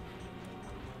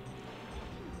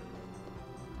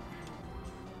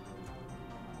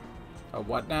 A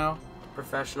what now?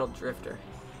 Professional drifter.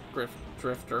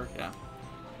 Drifter, yeah.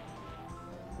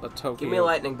 The Tokyo. Give me a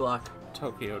lightning block.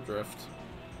 Tokyo Drift.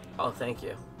 Oh, thank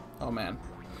you. Oh man.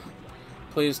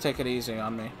 Please take it easy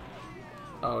on me.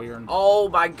 Oh, you're in... Oh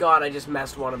my god, I just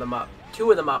messed one of them up. Two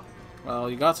of them up. Well,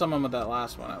 you got someone with that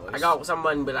last one at least. I got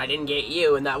someone, but I didn't get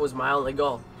you, and that was my only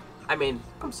goal. I mean,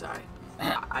 I'm sorry.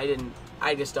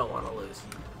 I just don't want to lose.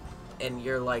 And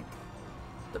you're like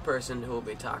the person who will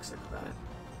be toxic about it.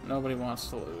 Nobody wants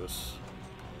to lose.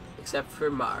 Except for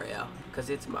Mario, because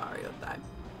it's Mario time.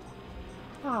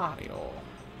 Mario.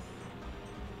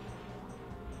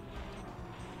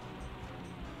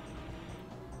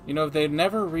 You know, they've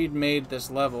never remade this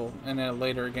level in a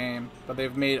later game, but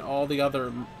they've made all the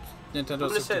other Nintendo. I'm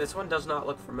gonna say this one does not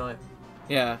look familiar.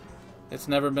 Yeah, it's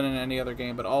never been in any other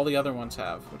game, but all the other ones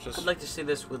have, which is. I'd like to see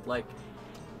this with like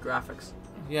graphics.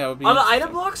 Yeah, it would be. Are the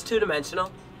item blocks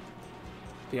two-dimensional?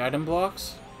 The item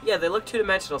blocks? Yeah, they look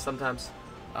two-dimensional sometimes.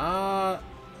 I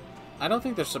don't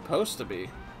think they're supposed to be.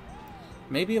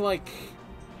 Maybe like.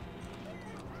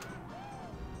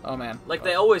 Oh man. Like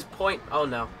they always point. Oh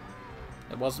no.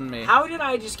 It wasn't me. How did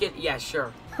I just get... Yeah,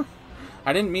 sure.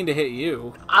 I didn't mean to hit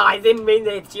you. I didn't mean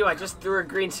to hit you. I just threw a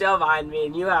green shell behind me,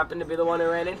 and you happened to be the one who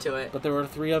ran into it. But there were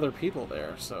 3 other people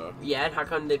there, so... Yeah, and how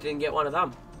come they didn't get one of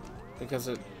them? Because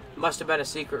it... Must have been a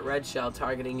secret red shell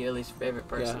targeting your least favorite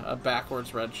person. Yeah, a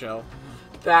backwards red shell.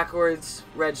 Backwards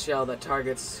red shell that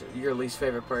targets your least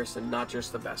favorite person, not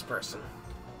just the best person.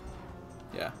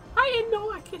 Yeah. I didn't know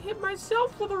I could hit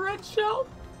myself with a red shell.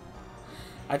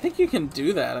 I think you can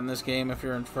do that in this game if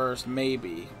you're in first,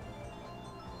 maybe.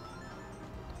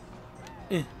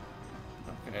 Okay,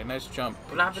 nice jump.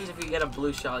 What happens if you get a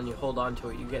blue shell and you hold on to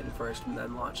it, you get in first and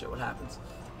then launch it? What happens?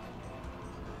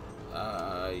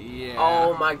 Yeah.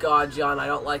 Oh my god, John, I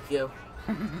don't like you.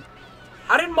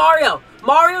 How did Mario?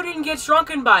 Mario didn't get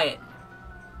shrunken by it.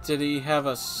 Did he have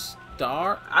a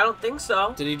star? I don't think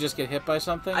so. Did he just get hit by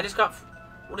something? I just got...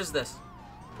 What is this?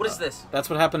 What is this? That's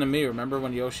what happened to me. Remember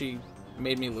when Yoshi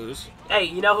made me lose? Hey,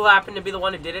 you know who happened to be the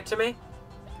one who did it to me?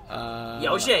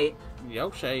 Yoshi.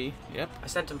 Yoshi, yep. I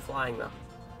sent him flying, though.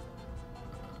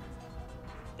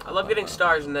 I love getting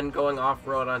stars and then going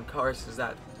off-road on courses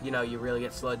that, you know, you really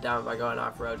get slowed down by going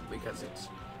off-road because it's...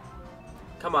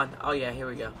 Come on. Oh, yeah, here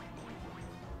we go.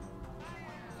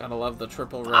 Gotta love the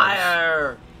triple revs.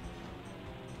 Fire!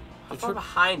 How far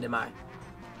behind am I?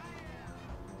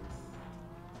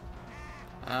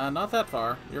 Not that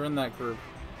far. You're in that group.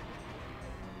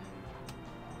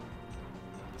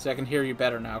 See, I can hear you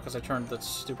better now because I turned the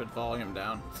stupid volume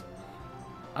down.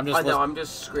 I'm just. I know. I'm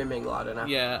just screaming loud enough.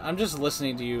 Yeah, I'm just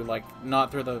listening to you, like not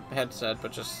through the headset,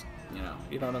 but just you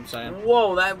know what I'm saying.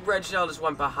 Whoa! That red shell just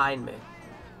went behind me.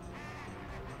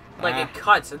 Like it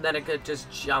cuts and then it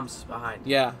just jumps behind.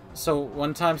 Yeah. So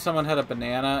one time someone had a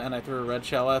banana and I threw a red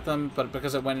shell at them, but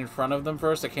because it went in front of them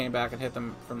first, it came back and hit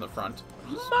them from the front.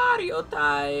 Mario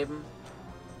time.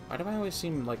 Why do I always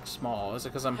seem like small? Is it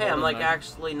because I'm? Hey, I'm like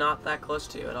actually not that close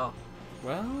to you at all.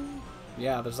 Well,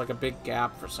 yeah. There's like a big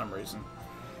gap for some reason.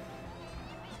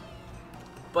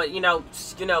 But you know,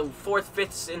 4th,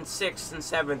 5th, and 6th, and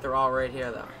 7th are all right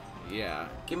here though. Yeah.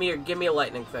 Give me a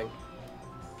lightning thing.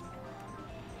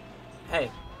 Hey.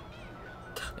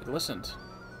 It listened.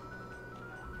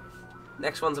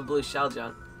 Next one's a blue shell,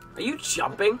 John. Are you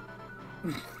jumping?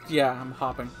 Yeah, I'm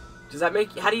hopping. Does that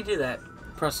make... How do you do that?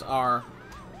 Press R.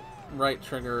 Right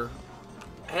trigger.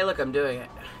 Hey, look, I'm doing it.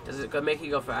 Does it make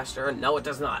you go faster? No, it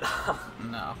does not.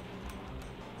 No.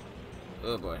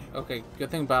 Oh, boy. Okay, good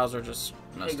thing Bowser just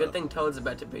messed up. Hey, good thing Toad's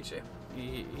about to beat you.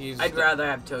 He's I'd rather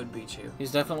have Toad beat you.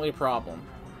 He's definitely a problem.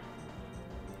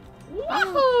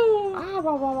 Woohoo!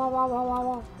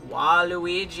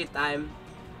 Waluigi time.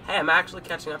 Hey, I'm actually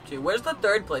catching up to you. Where's the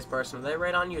 3rd place person? Are they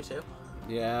right on you, too?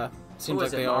 Yeah. Seems Who like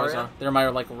is it, they always Mario? are. They're my,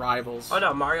 like, rivals. Oh,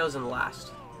 no, Mario's in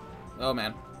last. Oh,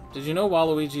 man. Did you know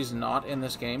Waluigi's not in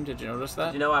this game? Did you notice that?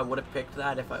 Did you know I would have picked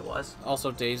that if I was?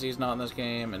 Also, Daisy's not in this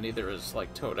game, and neither is,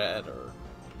 like, Toadette or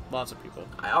lots of people.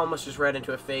 I almost just ran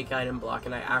into a fake item block,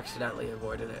 and I accidentally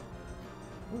avoided it.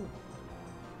 Ooh.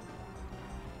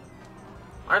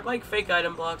 Aren't, like, fake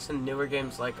item blocks in newer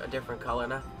games, like, a different color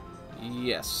now?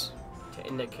 Yes. To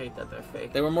indicate that they're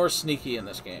fake. They were more sneaky in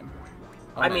this game.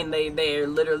 I mean, they are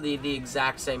literally the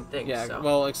exact same thing, Yeah, so.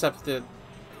 well, except the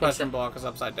question block is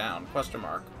upside down. Question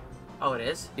mark. Oh, it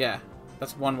is? Yeah.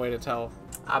 That's one way to tell.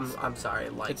 I'm sorry.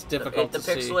 Like It's difficult the to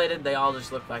see. pixelated, they all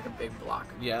just look like a big block.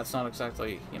 Yeah, it's not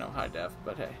exactly, you know, high def,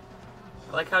 but hey.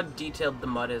 I like how detailed the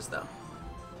mud is, though.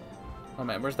 Oh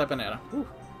man, where's that banana? Whew.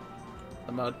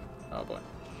 The mud. Oh boy.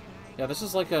 Yeah, this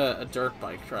is like a dirt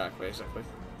bike track, basically.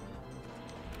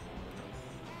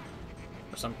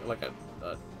 Or something like a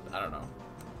I don't know.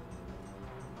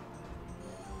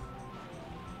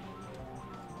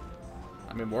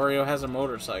 I mean, Wario has a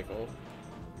motorcycle.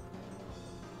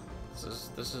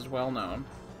 This is well known.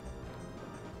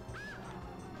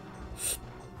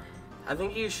 I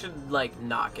think you should, like,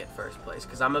 not get first place,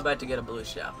 because I'm about to get a blue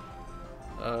shell.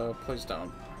 Please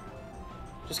don't.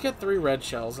 Just get 3 red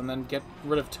shells and then get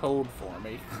rid of Toad for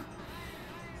me.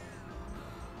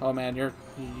 Oh man, you're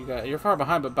far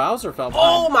behind, but Bowser fell behind.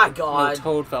 Oh my god! No,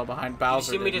 Toad fell behind.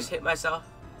 Bowser. Did you see me just hit myself?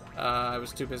 I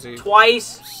was too busy.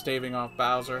 Twice. Staving off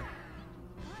Bowser.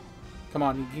 Come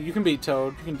on, you can beat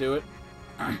Toad. You can do it.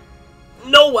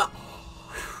 No.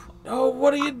 Oh,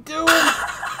 what are you doing?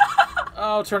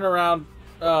 Oh, turn around.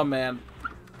 Oh man.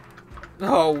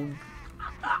 Oh.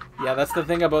 Yeah, that's the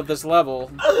thing about this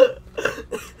level.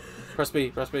 Press B.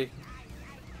 Press B.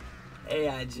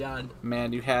 Hey, John.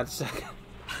 Man, you had second.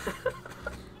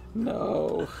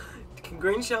 No. Can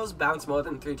green shells bounce more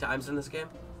than 3 times in this game?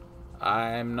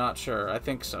 I'm not sure. I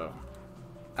think so.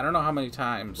 I don't know how many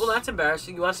times. Well, that's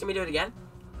embarrassing. You want to see me do it again?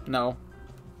 No.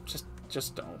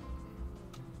 Just don't.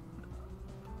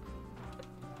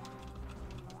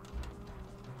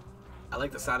 I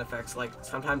like the sound effects. Like,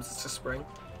 sometimes it's just spring.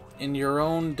 In your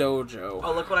own dojo.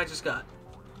 Oh, look what I just got.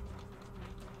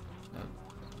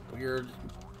 Weird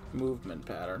movement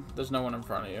pattern. There's no one in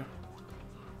front of you.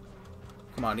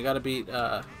 Come on, you gotta beat,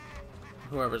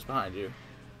 whoever's behind you.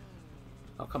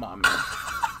 Oh, come on, man.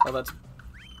 Oh, that's...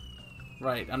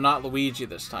 Right, I'm not Luigi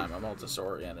this time. I'm all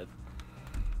disoriented.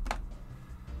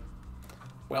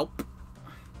 Welp.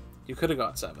 You could have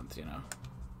got 7th, you know.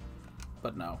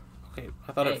 But no. Okay,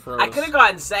 I thought it froze. I could have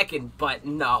gotten 2nd, but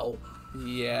no.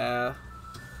 Yeah.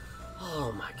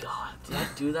 Oh my god. Did I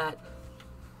do that?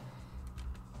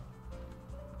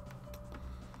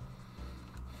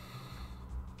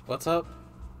 What's up?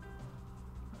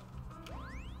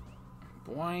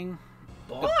 Boing.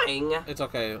 Boing! It's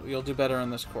okay. You'll do better in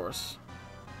this course.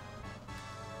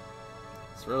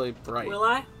 It's really bright. Will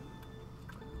I?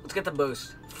 Let's get the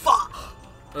boost. Fuck!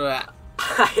 Ugh.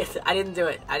 I didn't do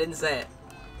it. I didn't say it.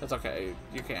 That's okay.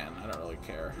 You can. I don't really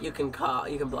care. You can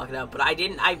block it out, but I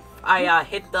didn't. I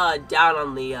hit the down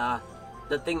on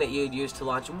the thing that you'd use to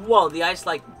launch. Whoa! The ice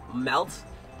like melts.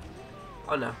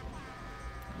 Oh no.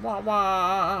 Wah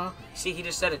wah. See, he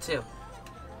just said it too.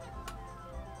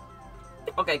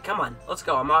 Okay, come on. Let's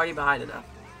go. I'm already behind enough.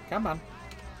 Come on.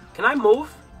 Can I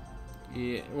move?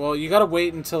 Yeah. Well, you gotta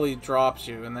wait until he drops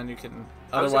you, and then you can.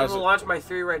 I was Otherwise, able to launch my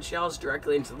 3 red shells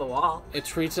directly into the wall. it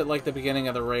treats it like the beginning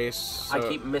of the race. So... I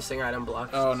keep missing item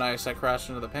blocks. Oh, nice! I crashed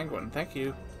into the penguin. Thank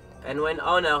you. And when?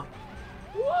 Oh no.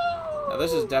 Whoa! Now,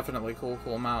 this is definitely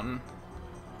cool mountain.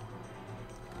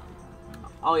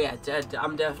 Oh yeah,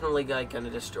 I'm definitely like gonna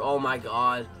destroy. Oh my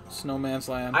god. Snowman's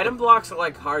Land. Item blocks are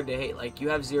like hard to hate. Like you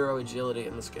have 0 agility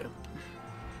in this game.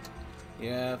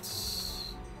 Yeah,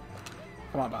 it's.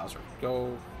 Come on, Bowser.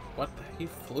 Go. What? He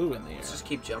flew in the air. Let's just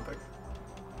keep jumping.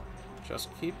 Just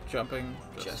keep jumping.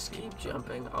 Just keep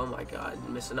jumping. Oh my god.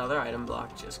 Miss another item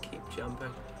block. Just keep jumping.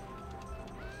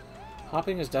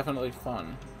 Hopping is definitely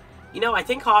fun. You know, I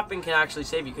think hopping can actually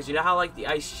save you because you know how like the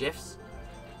ice shifts.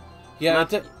 Yeah.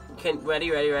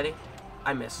 Ready.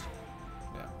 I missed.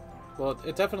 Yeah. Well,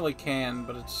 it definitely can,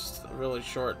 but it's really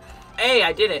short. Hey,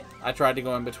 I did it. I tried to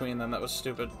go in between them. That was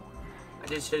stupid. I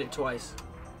just did it twice.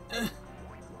 You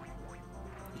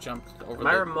jumped over. Am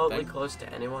I remotely close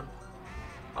to anyone?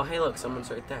 Oh, hey, look, someone's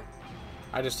right there.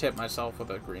 I just hit myself with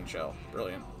a green shell.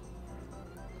 Brilliant.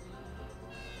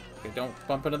 Okay, don't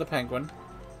bump into the penguin.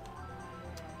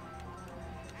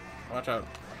 Watch out.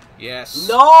 Yes.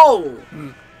 No!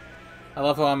 I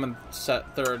love how I'm in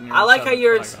set 3rd. And you're I like in how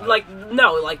 7th, you're, like,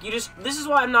 no, like, you just, this is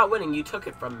why I'm not winning. You took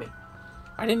it from me.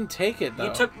 I didn't take it, though.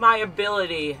 You took my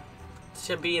ability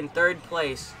to be in 3rd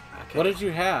place. Okay. What did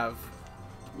you have?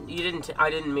 You didn't, I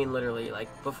didn't mean literally, like,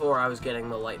 before I was getting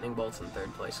the lightning bolts in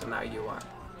 3rd place, so now you are.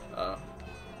 Oh.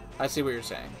 I see what you're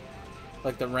saying.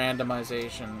 Like the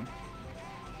randomization.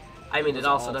 I mean, it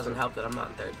also doesn't help that I'm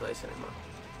not in 3rd place anymore.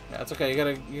 Yeah, it's okay.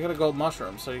 You got a gold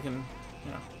mushroom, so you can,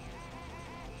 you know.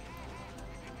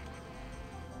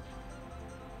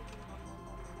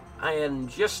 I am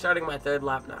just starting my 3rd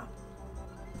lap now.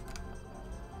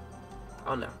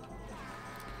 Oh no.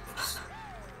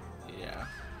 Yeah.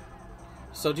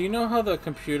 So do you know how the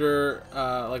computer,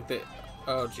 like the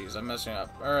Oh, jeez, I'm messing up.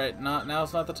 Alright,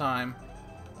 now's not the time.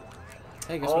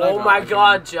 Hey, guess what I Oh got my again?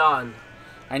 god, John.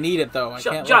 I need it, though. I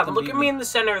can't let John, them look beat at me in the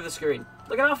center of the screen.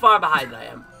 Look at how far behind I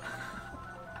am.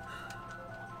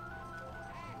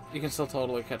 You can still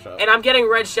totally catch up. And I'm getting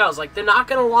red shells. Like, they're not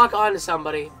going to lock on to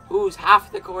somebody who's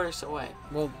half the course away.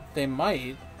 Well, they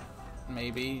might.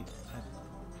 Maybe.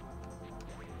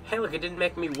 Hey, look, it didn't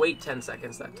make me wait 10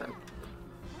 seconds that time.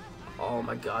 Oh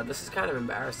my god, this is kind of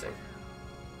embarrassing.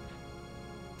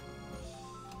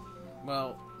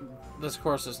 Well, this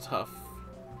course is tough.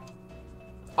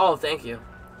 Oh, thank you.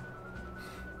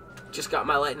 Just got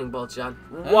my lightning bolt, John.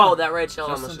 Yeah, Whoa, that red shell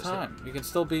just almost in just hit. time. You can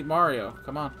still beat Mario.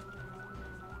 Come on.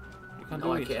 You can No,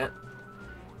 do I it. can't.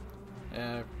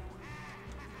 Yeah.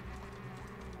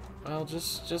 Well,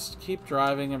 just keep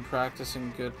driving and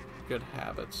practicing good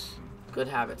habits. Good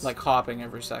habits. Like hopping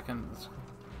every second.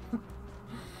 You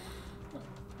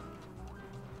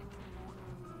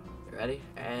ready?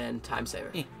 And time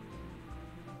saver.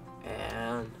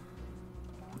 And...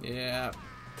 Yeah.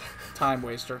 Time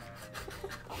waster.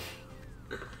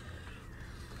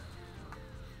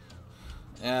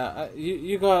 Yeah,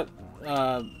 you got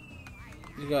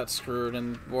screwed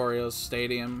in Wario's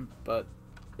stadium, but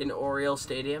in Oreo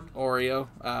Stadium? Oreo,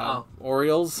 oh.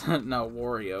 Orioles? No,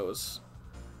 Wario's.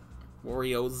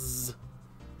 Wario's.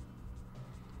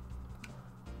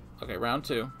 Okay, round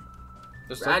 2.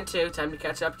 Round 2, time to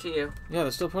catch up to you. Yeah,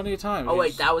 there's still plenty of time. Oh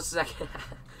wait, that was second.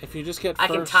 If you just get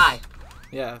first, I can tie.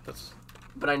 Yeah, that's...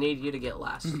 But I need you to get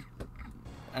last.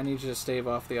 I need you to stave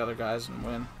off the other guys and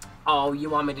win. Oh, you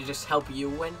want me to just help you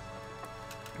win?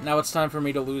 Now it's time for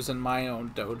me to lose in my own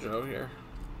dojo here.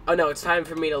 Oh no, it's time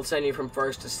for me to send you from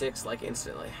 1st to 6th, like,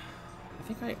 instantly. I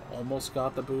think I almost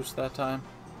got the boost that time.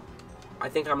 I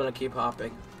think I'm gonna keep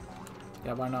hopping.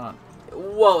 Yeah, why not?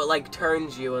 Whoa, it, like,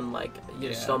 turns you and, like, you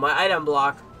Yeah. stole my item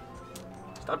block.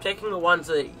 Stop taking the ones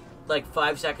that, like,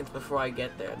 5 seconds before I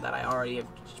get there, that I already have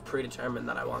predetermined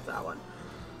that I want that one.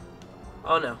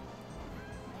 Oh no.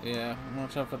 Yeah,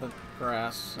 watch out for the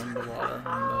grass and the water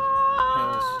and the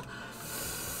hills.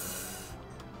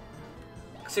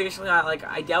 Seriously,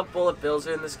 I doubt bullet bills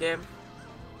are in this game.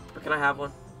 But can I have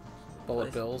one? Bullet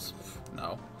Please? bills?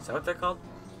 No. Is that what they're called?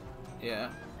 Yeah.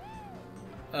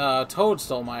 Toad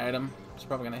stole my item. It's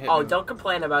probably gonna hit Oh, me. don't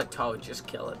complain about Toad. Just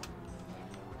kill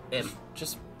it.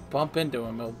 Just bump into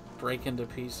him. He'll break into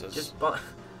pieces. Just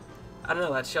I don't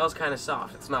know. That shell's kind of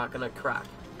soft. It's not gonna crack.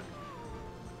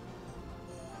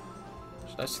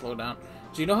 Should I slow down?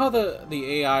 Do you know how the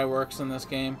AI works in this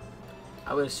game?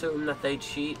 I would assume that they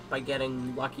cheat by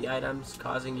getting lucky items,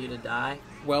 causing you to die.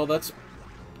 Well,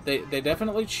 they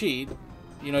definitely cheat.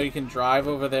 You know, you can drive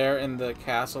over there in the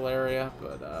castle area,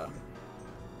 but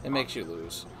it makes you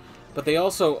lose. But they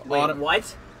also Wait,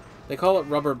 what? They call it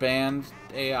rubber band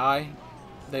AI.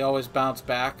 They always bounce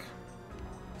back.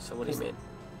 So what do you mean?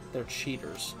 They're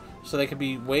cheaters. So they could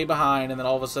be way behind, and then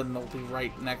all of a sudden they'll be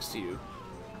right next to you.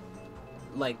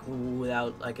 Like,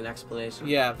 without, like, an explanation?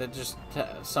 Yeah, they just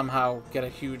somehow get a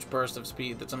huge burst of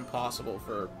speed that's impossible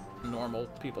for normal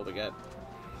people to get.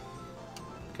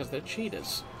 Because they're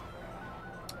cheaters.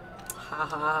 Ha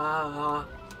ha ha ha.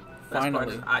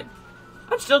 Finally.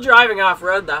 I'm still driving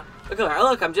off-road, though. Look at that.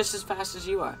 Look, I'm just as fast as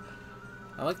you are.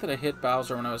 I like that I hit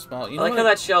Bowser when I was small. You I know like how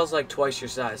that shell's, like, twice your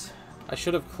size. I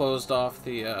should have closed off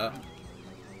the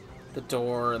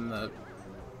door and the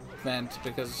vent,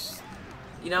 because...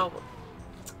 You know...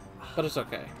 But it's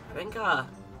okay. I think, I'm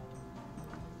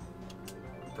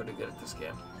pretty good at this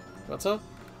game. What's up?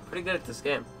 Pretty good at this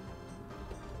game.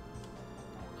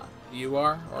 You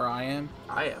are? Or I am?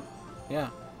 I am. Yeah.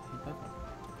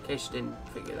 In case you didn't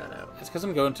figure that out. It's because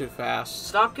I'm going too fast.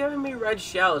 Stop giving me red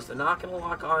shells. They're not going to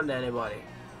lock on to anybody.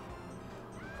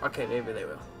 Okay, maybe they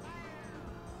will.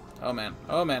 Oh, man.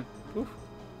 Oh, man. Oof.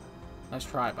 Nice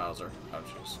try, Bowser. Oh,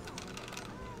 jeez.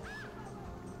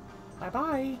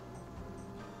 Bye-bye.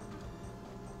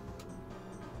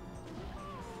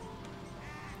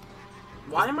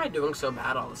 Why am I doing so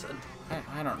bad all of a sudden?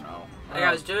 I don't know. Like,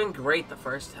 I was doing great the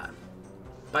first time.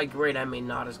 By great, I mean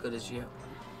not as good as you.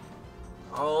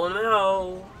 Oh,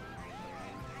 no.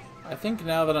 I think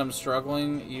now that I'm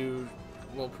struggling, you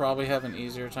will probably have an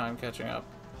easier time catching up.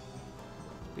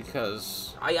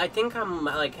 Because... I think I'm,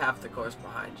 like, half the course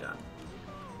behind, John.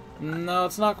 No,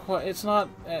 it's not quite... It's not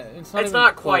It's even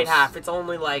not quite close. half. It's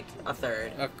only, like, a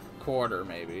third. A quarter,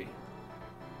 maybe.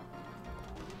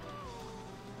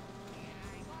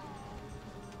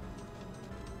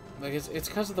 Like, it's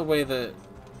because of the way that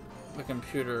the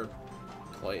computer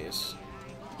plays.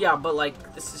 Yeah, but,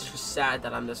 like, this is just sad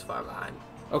that I'm this far behind.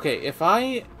 Okay,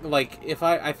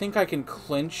 I think I can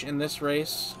clinch in this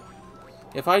race.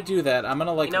 If I do that, I'm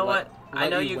gonna, like... You know what?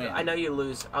 let you win. I know you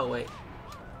lose. Oh wait.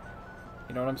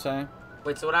 You know what I'm saying?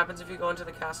 Wait. So what happens if you go into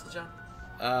the castle, John?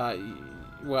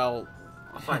 Well,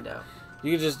 I'll find out.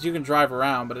 you can drive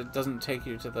around, but it doesn't take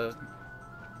you to the.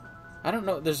 I don't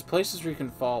know. There's places where you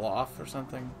can fall off or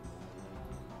something.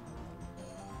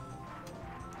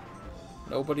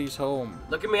 Nobody's home.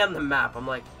 Look at me on the map. I'm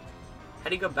like, how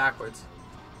do you go backwards?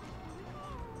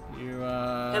 You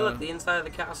Hey, look, the inside of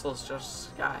the castle is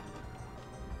just sky.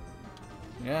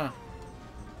 Yeah.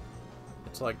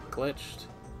 It's like glitched.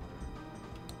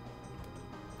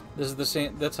 This is the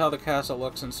same. That's how the castle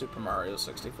looks in Super Mario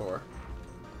 64.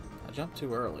 I jumped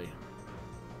too early.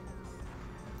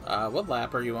 What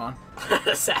lap are you on?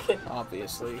 Second.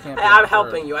 Obviously. You Hey, can't be I'm on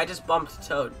helping third. you. I just bumped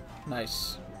Toad.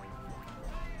 Nice.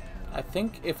 I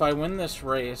think if I win this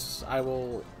race, I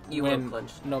will win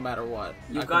no matter what.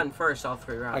 You've gotten first all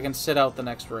 3 rounds. I can sit out the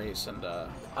next race and,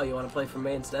 Oh, you want to play for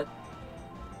me instead?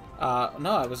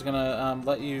 no, I was gonna,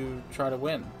 let you try to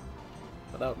win.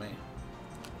 Without me.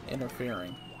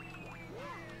 Interfering.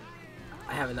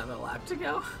 I have another lap to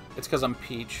go. It's because I'm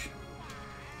Peach.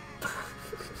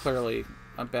 Clearly,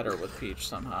 I'm better with Peach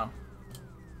somehow.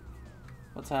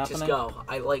 What's happening? Just go.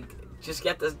 Just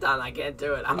get this done. I can't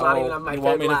do it. I'm not even on my 3rd lap. You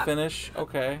want me to finish?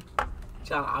 Okay.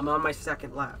 John, I'm on my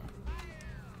 2nd lap.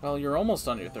 Well, you're almost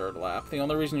on your 3rd lap. The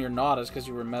only reason you're not is because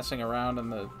you were messing around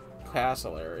in the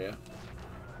castle area.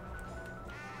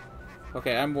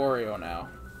 Okay, I'm Wario now.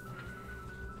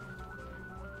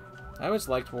 I always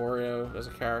liked Wario as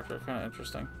a character. Kind of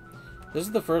interesting. This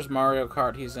is the first Mario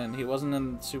Kart he's in. He wasn't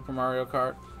in Super Mario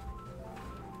Kart.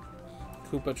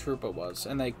 Koopa Troopa was.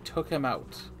 And they took him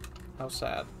out. How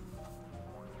sad.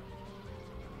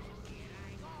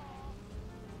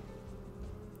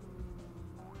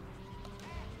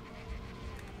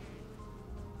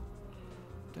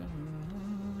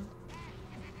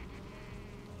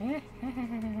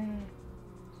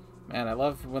 Man, I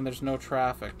love when there's no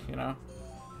traffic, you know?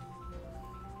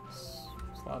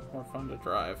 It's a lot more fun to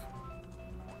drive.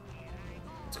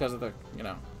 It's because of the, you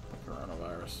know, the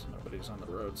coronavirus. Nobody's on the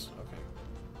roads. Okay.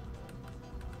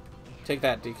 Take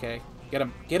that, DK. Get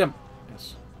him. Get him!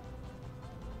 Yes.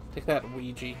 Take that,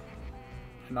 Luigi.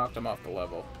 I knocked him off the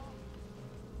level.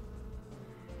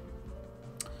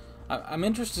 I'm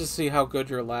interested to see how good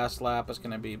your last lap is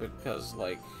going to be because,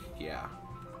 like, yeah.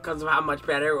 Because of how much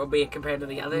better it will be compared to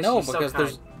the others? No,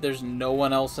 because there's no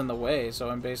one else in the way, so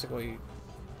I'm basically...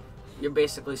 You're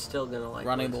basically still going to, like...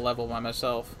 running the level by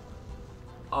myself.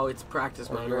 Oh, it's practice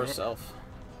mode, Or yourself.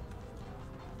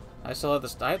 Right? I still have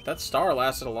this... That star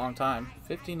lasted a long time.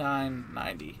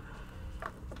 59.90.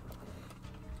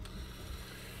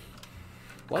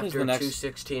 What is the next...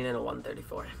 216 and a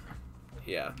 134.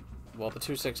 Yeah. Well, the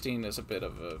 216 is a bit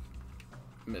of a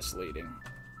misleading.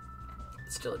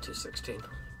 It's still a 216.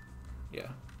 Yeah.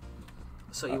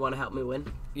 So you want to help me win?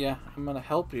 Yeah, I'm gonna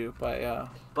help you by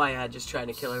just trying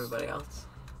to kill everybody else.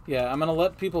 Yeah, I'm gonna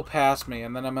let people pass me,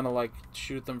 and then I'm gonna like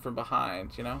shoot them from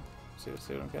behind. You know? See what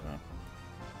I'm getting at?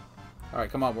 All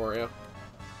right, come on, Wario.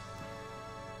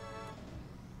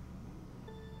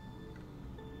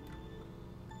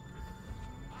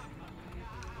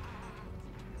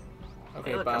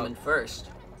 Okay, hey, look, I'm in first.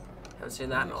 Haven't seen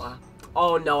that in a while.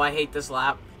 Oh no, I hate this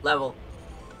level.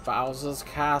 Bowser's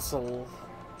Castle.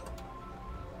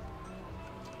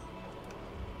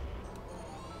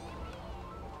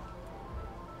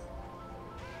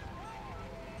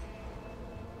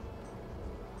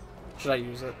 Should I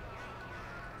use it?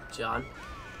 John?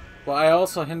 Well, I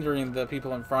also hindering the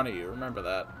people in front of you. Remember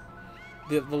that.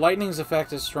 The lightning's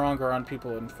effect is stronger on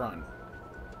people in front.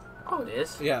 Oh, it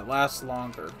is? Yeah, it lasts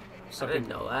longer. So I didn't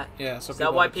know that. Yeah, so is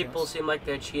that why people seem like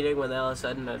they're cheating when they all of a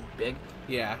sudden are big?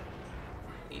 Yeah.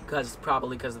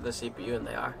 Probably because of the CPU, and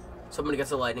they are. Somebody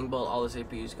gets a lightning bolt, all the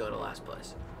CPUs go to last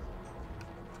place.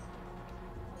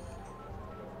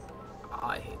 Oh,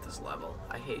 I hate this level.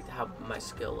 I hate how my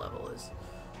skill level is.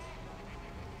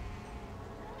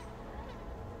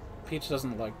 Peach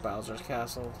doesn't like Bowser's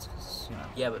Castle. It's 'cause, you know.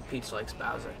 Yeah, but Peach likes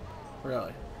Bowser.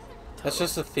 Really? That's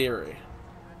just a theory.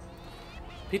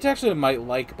 Peach actually might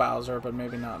like Bowser, but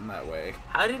maybe not in that way.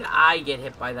 How did I get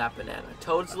hit by that banana?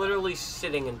 Toad's literally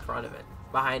sitting in front of it.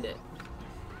 Behind it.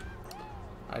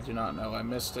 I do not know. I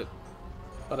missed it.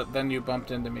 But then you bumped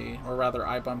into me. Or rather,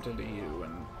 I bumped into you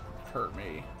and it hurt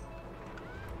me.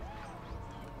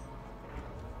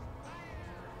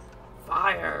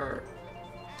 Fire!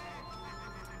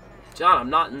 John, I'm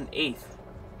not in 8th.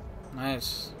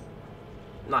 Nice.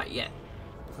 Not yet.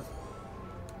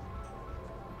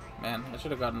 Man, I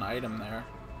should have got an item there.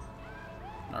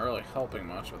 Not really helping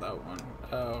much without one.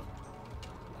 Oh.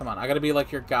 Come on, I gotta be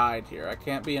like your guide here. I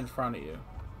can't be in front of you.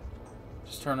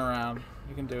 Just turn around.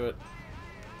 You can do it.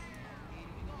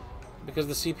 Because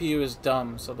the CPU is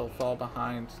dumb, so they'll fall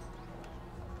behind.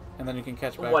 And then you can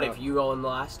catch back What, up. if you go in the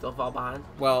last, they'll fall behind?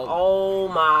 Well... Oh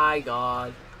my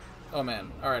god. Oh man.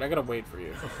 Alright, I gotta wait for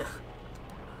you.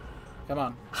 Come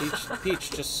on.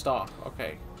 Peach, just stop.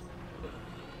 Okay.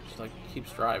 Just, like,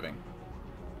 keeps driving.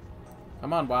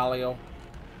 Come on, Wario.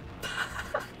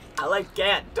 I like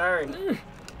can't turn.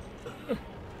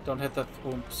 Don't hit the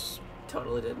thwomps.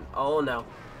 Totally didn't. Oh no.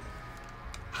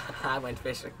 I went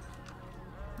fishing.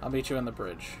 I'll meet you in the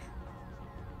bridge.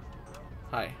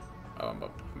 Hi. Oh, I'm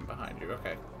behind you.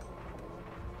 Okay.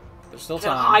 There's still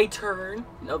time. Can I turn?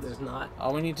 No, there's not.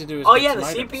 All we need to do is Oh get yeah, the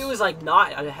some CPU items. is like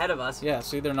not ahead of us. Yeah,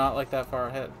 see, they're not like that far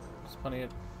ahead. There's plenty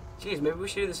of... Jeez, maybe we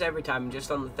should do this every time. Just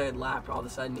on the third lap, all of a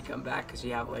sudden you come back because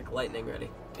you have like lightning ready.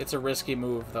 It's a risky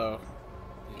move, though.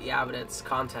 Yeah, but it's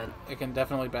content. It can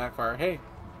definitely backfire. Hey,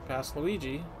 past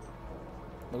Luigi.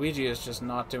 Luigi is just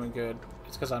not doing good.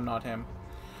 It's because I'm not him.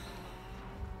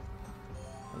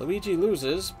 Luigi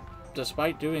loses,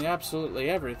 despite doing absolutely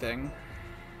everything.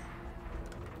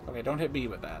 Okay, don't hit me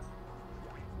with that.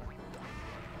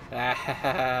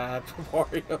 Ah,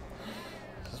 Wario.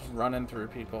 Just running through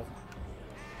people.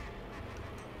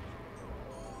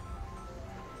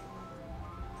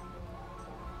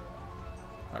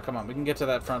 Alright, come on, we can get to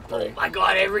that front three. Oh my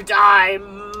god, every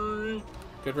time!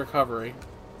 Good recovery.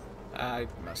 I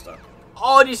messed up.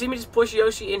 Oh, do you see me just push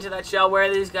Yoshi into that shell? Where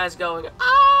are these guys going?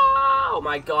 Oh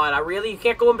my god, you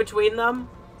can't go in between them?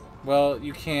 Well,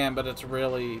 you can, but it's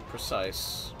really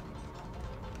precise.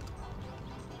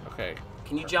 Okay.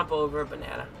 Can you jump over a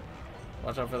banana?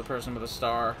 Watch out for the person with a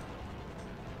star.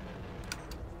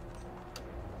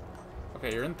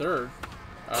 Okay, you're in third.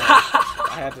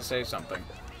 I had to say something.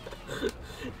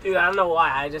 Dude, I don't know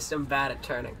why. I just am bad at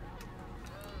turning.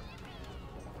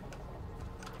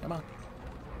 Come on.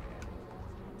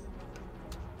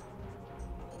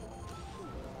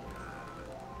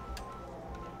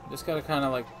 Just gotta kind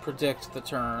of like predict the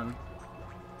turn,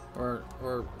 or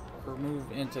move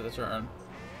into the turn.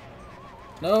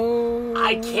 No,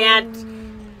 I can't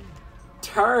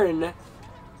turn.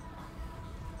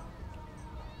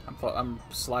 I'm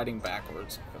sliding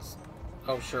backwards. 'Cause,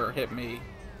 oh sure, hit me.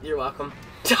 You're welcome.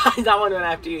 That one went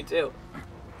after you too.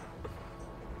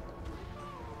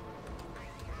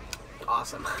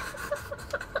 Awesome.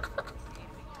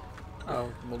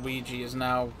 Oh, Luigi is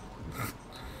now.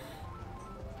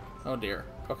 Oh dear.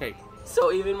 Okay.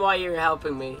 So even while you're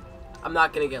helping me, I'm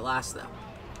not gonna get last though.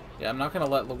 Yeah, I'm not gonna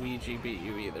let Luigi beat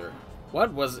you either.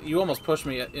 What was... You almost pushed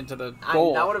me into the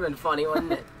goal. That would have been funny,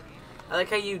 wouldn't it? I like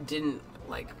how you didn't,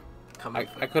 like, come I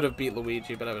could have beat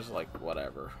Luigi, but I was like,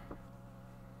 whatever.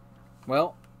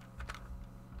 Well.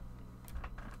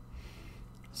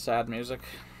 Sad music.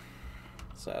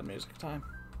 Sad music time.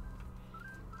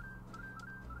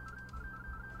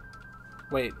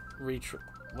 Wait,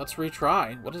 let's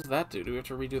retry. What does that do? Do we have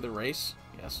to redo the race?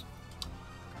 Yes.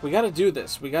 We gotta do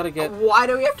this. We gotta get Why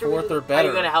do we have to fourth or better.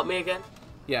 Are you gonna help me again?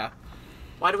 Yeah.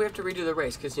 Why do we have to redo the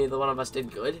race? Because neither one of us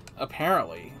did good?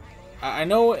 Apparently. I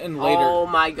know in later... Oh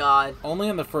my god. Only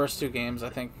in the first two games, I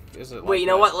think, is it like Wait, you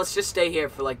know that. what? Let's just stay here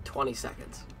for like 20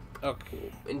 seconds.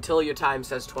 Okay. Until your time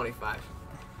says 25.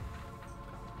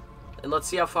 And let's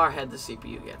see how far ahead the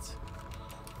CPU gets.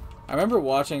 I remember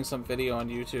watching some video on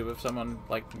YouTube of someone,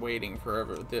 like, waiting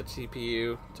forever the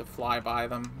CPU to fly by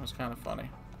them. It was kind of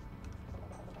funny.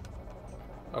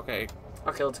 Okay.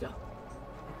 Okay, let's go.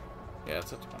 Yeah,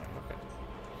 it's a 20. Okay.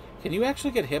 Can you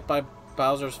actually get hit by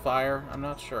Bowser's fire? I'm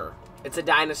not sure. It's a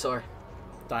dinosaur.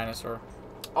 Dinosaur.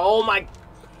 Oh my...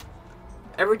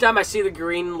 Every time I see the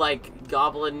green, like,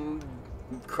 goblin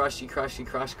crush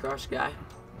guy.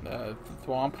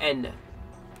 Thwomp. And...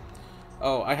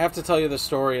 Oh, I have to tell you the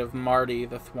story of Marty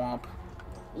the Thwomp.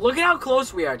 Look at how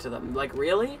close we are to them. Like,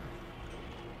 really?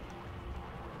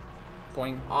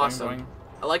 Boing, Awesome. boing, boing.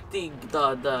 I like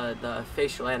the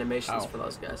facial animations for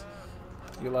those guys.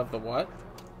 You love the what?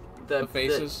 The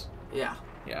faces? Yeah.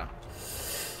 Yeah.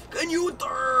 Can you turn?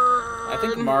 I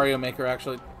think Mario Maker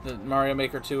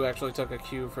 2 actually took a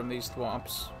cue from these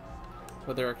Thwomps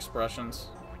with their expressions.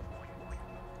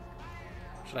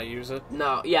 Should I use it?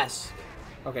 No. Yes.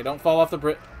 Okay, don't fall off the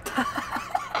bridge.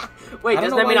 Wait,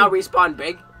 doesn't that mean I'll respawn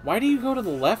big? Why do you go to the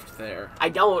left there? I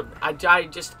don't. I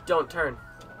just don't turn.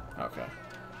 Okay.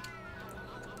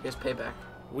 Here's payback.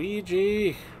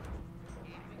 Luigi.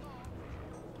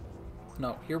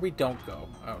 No, here we don't go.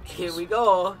 Oh, jeez. Here we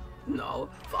go. No.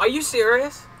 Are you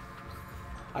serious?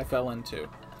 I fell in too.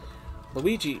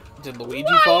 Luigi. Did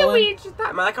Luigi fall in?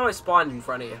 I like how I spawned in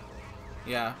front of you.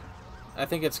 Yeah. I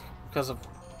think it's because of,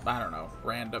 I don't know,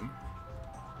 random.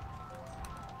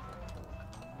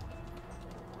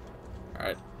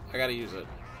 Alright, I gotta use it.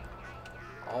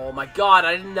 Oh my god,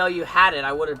 I didn't know you had it.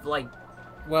 I would have, like...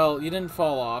 Well, you didn't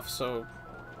fall off, so...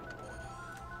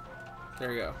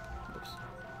 There you go. Oops.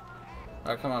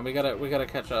 Alright, come on, we gotta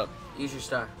catch up. Use your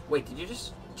star. Wait, did you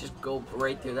just go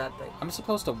right through that thing? I'm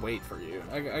supposed to wait for you.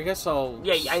 I guess I'll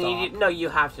Yeah, stop. I need you... No, you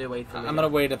have to wait for me. I'm gonna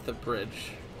wait at the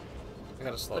bridge. I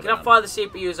gotta slow Look down. at how far the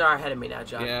CPUs are ahead of me now,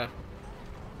 John. Yeah.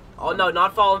 Oh, no,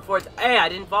 not falling for it. Hey, I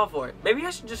didn't fall for it. Maybe I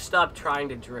should just stop trying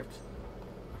to drift.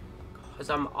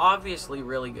 Because I'm obviously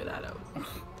really good at it.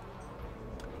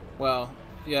 Well,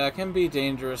 yeah, it can be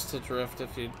dangerous to drift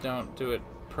if you don't do it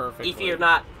perfectly. If you're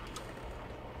not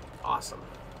awesome.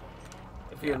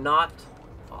 If you're not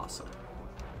awesome.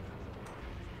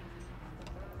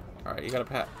 Alright, you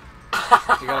gotta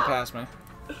you gotta pass me.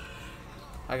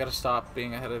 I gotta stop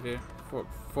being ahead of you.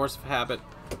 Force of habit.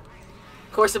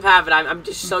 Course of habit. I'm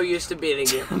just so used to beating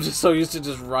you. I'm just so used to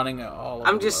just running all over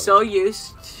I'm just so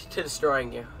used to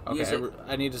destroying you. Okay, Use it.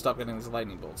 I need to stop getting these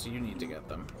lightning bolts. You need to get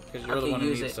them. Because you're the Okay, one who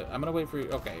use needs it. to... I'm gonna wait for you.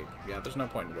 Okay, yeah, there's no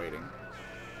point in waiting.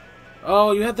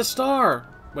 Oh, you had the star!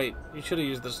 Wait, you should have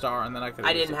used the star and then I could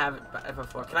I didn't have it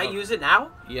before. Can I use it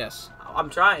now? Yes. I'm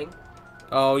trying.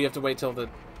 Oh, you have to wait till the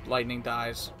lightning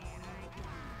dies.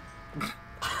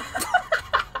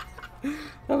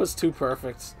 That was too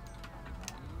perfect.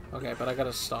 Okay, but I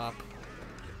gotta stop.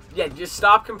 Yeah, just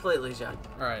stop completely, John.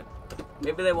 Alright.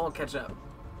 Maybe they won't catch up.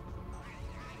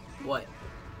 What?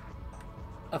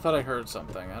 I thought I heard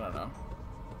something. I don't know.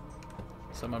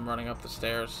 Someone running up the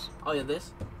stairs. Oh, yeah,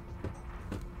 this?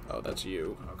 Oh, that's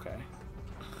you. Okay.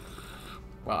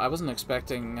 Well, I wasn't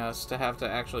expecting us to have to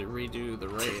actually redo the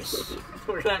race.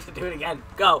 We're gonna have to do it again.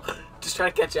 Go! Just try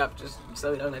to catch up, just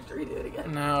so we don't have to redo it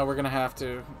again. No, we're gonna have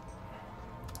to.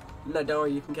 No, don't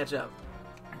worry, you can catch up.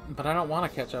 But I don't want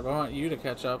to catch up. I want you to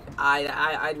catch up.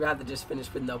 I'd rather just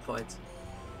finish with no points.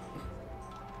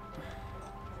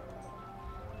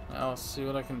 I'll see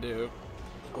what I can do.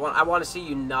 I want to see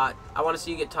you not... I want to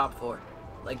see you get top 4.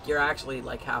 Like, you're actually,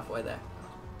 like, halfway there.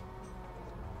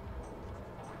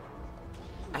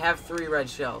 I have 3 red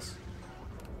shells.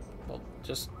 Well,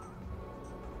 just...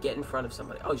 Get in front of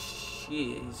somebody. Oh,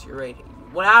 jeez, you're right.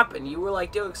 What happened? You were,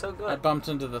 like, doing so I good. bumped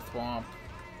into the thwomp.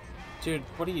 Dude,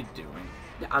 what are you doing?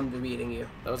 I'm beating you.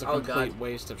 That was a complete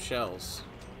waste of shells.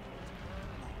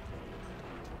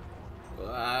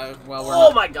 Well,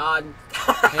 oh my god!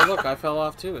 Hey, look, I fell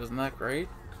off too. Isn't that great?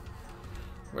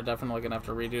 We're definitely gonna have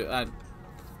to redo that.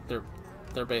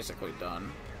 They're basically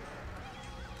done.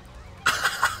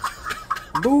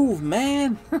 Move,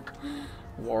 man!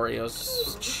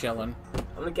 Wario's chilling.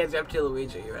 I'm gonna catch up to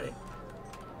Luigi. You ready?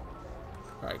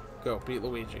 Alright, go. Beat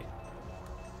Luigi.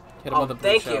 Hit him with a blue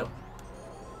thank shell. you.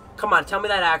 Come on, tell me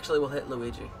that actually will hit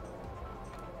Luigi.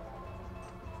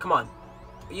 Come on.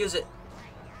 Use it.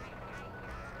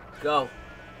 Go.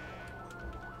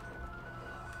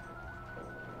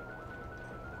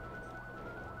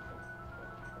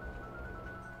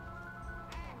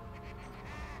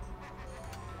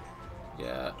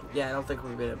 Yeah. Yeah, I don't think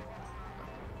we beat him.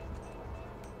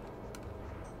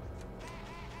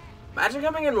 Imagine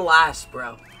coming in last,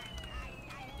 bro.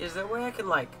 Is there a way I can,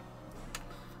 like,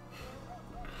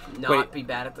 not be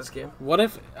bad at this game? What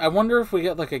if... I wonder if we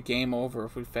get, like, a game over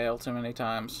if we fail too many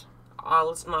times. Oh,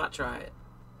 let's not try it.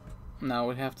 No,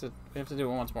 we have to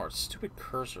do it once more. Stupid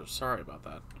cursor. Sorry about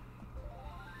that.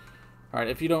 Alright,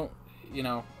 if you don't, you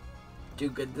know... Do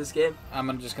good this game?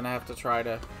 I'm just gonna have to try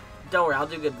to... Don't worry, I'll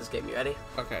do good this game. You ready?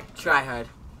 Okay. Try hard.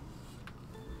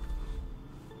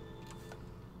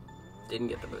 Didn't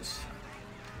get the boost.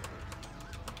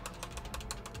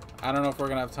 I don't know if we're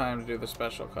gonna have time to do the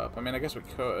special cup. I mean, I guess we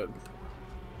could.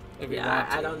 If you want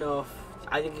to. I don't know if...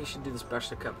 I think you should do the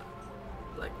special cup,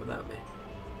 like, without me.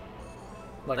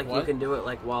 Like what? You can do it,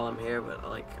 like, while I'm here, but,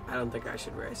 like, I don't think I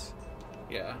should race.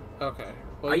 Yeah. Okay.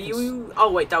 Well, Are you...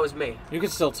 Oh, wait, that was me. You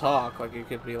could still talk. Like, you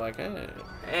could be like, hey.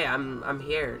 Hey, I'm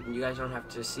here. And you guys don't have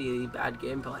to see bad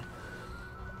gameplay.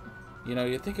 You know,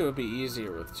 you'd think it would be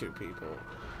easier with 2 people.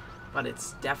 But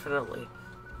it's definitely...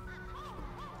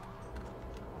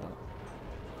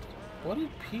 What did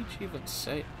Peach even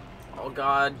say? Oh,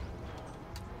 God.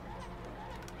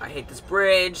 I hate this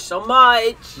bridge so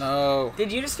much. No.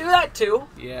 Did you just do that, too?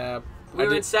 Yeah. We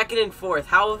were in 2nd and 4th.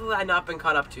 How have I not been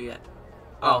caught up to yet?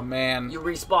 Oh, man. You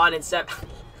respawn in 7...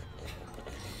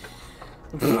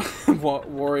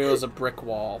 Wario's a brick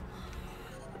wall.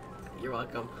 You're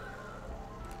welcome.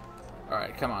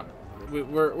 Alright, come on.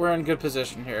 We're in good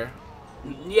position here.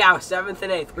 Yeah, 7th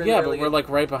and 8th. Yeah, but we're like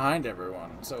right behind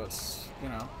everyone. So it's, you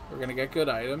know, we're going to get good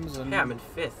items. And Yeah, I'm in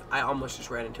 5th. I almost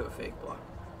just ran into a fake block.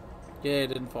 Yeah, it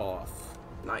didn't fall off.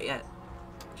 Not yet.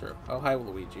 Sure. Oh, hi,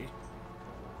 Luigi.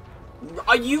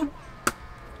 Are you...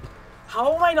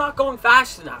 How am I not going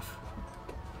fast enough?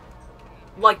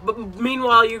 Like, but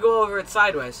meanwhile you go over it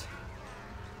sideways.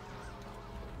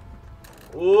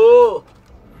 Ooh!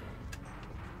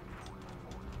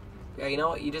 Yeah, you know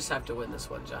what? You just have to win this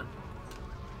one, John.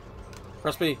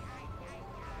 Press B.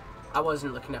 I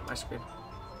wasn't looking at my screen.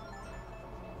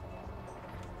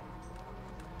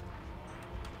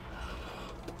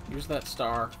 Use that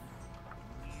star.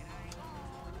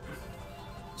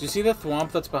 Do you see the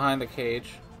thwomp that's behind the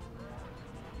cage?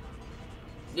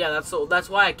 Yeah, that's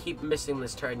why I keep missing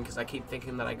this turn, because I keep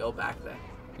thinking that I go back there.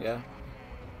 Yeah.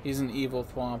 He's an evil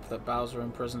thwomp that Bowser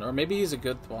imprisoned. Or maybe he's a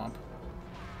good thwomp.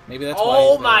 Maybe that's why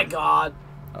Oh he's my there. god!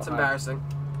 Oh, It's hi. embarrassing.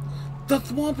 The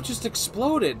thwomp just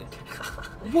exploded!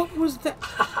 What was that?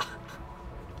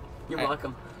 You're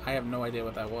welcome. I have no idea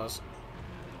what that was.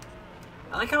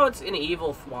 I like how it's an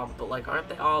evil thwomp, but like, aren't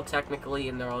they all technically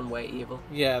in their own way evil?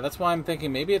 Yeah, that's why I'm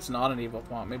thinking maybe it's not an evil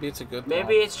thwomp. Maybe it's a good thwomp.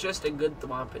 Maybe it's just a good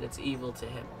thwomp and it's evil to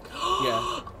him.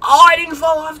 Yeah. Oh, I didn't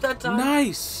fall off that time!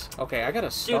 Nice! Okay, I gotta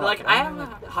stop. Dude, like, I have a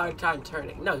hard time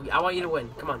turning. No, I want you to win.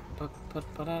 Come on.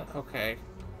 Okay.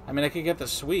 I mean, I could get the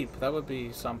sweep. That would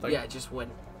be something. Yeah, just win.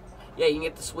 Yeah, you can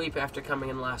get the sweep after coming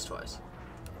in last twice.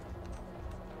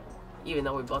 Even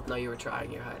though we both know you were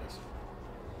trying your hardest.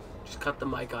 Just cut the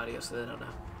mic audio so they don't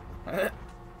know.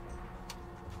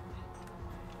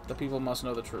 The people must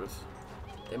know the truth.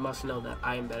 They must know that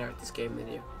I am better at this game than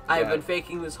you. I have been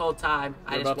faking this whole time.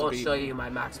 I just won't show you my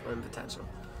maximum potential.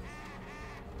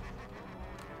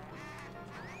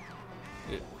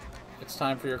 It's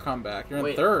time for your comeback. You're in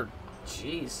Wait. third.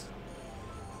 Jeez.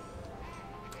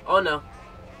 Oh no.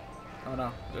 Oh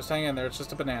no. Just hang in there. It's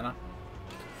just a banana.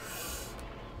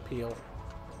 Peel.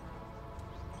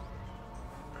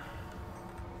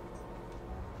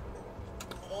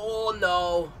 Oh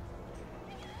no.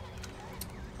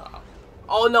 Uh-oh.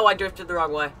 Oh no, I drifted the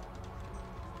wrong way.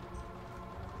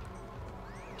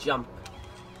 Jump.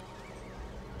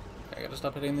 I gotta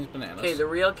stop hitting these bananas. Okay, the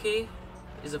real key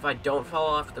is if I don't fall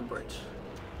off the bridge.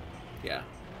 Yeah.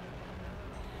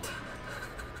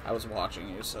 I was watching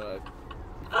you, so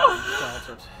I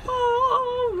faltered.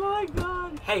 Oh my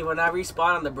god. Hey, when I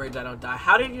respawn on the bridge, I don't die.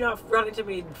 How did you not run into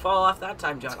me and fall off that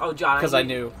time, John? Oh, John. Because I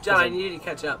knew. John, I needed to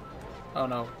catch up. Oh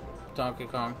no. Donkey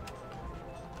Kong.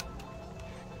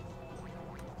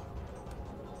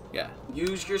 Yeah.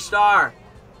 Use your star.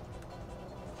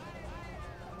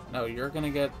 No, you're gonna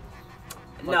get...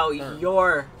 No, third.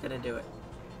 you're gonna do it.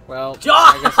 Well,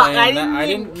 John! I guess I didn't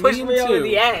didn't push mean me over to.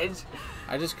 the edge.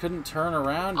 I just couldn't turn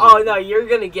around. Oh no, you're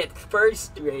gonna get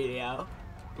first radio.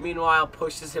 Meanwhile,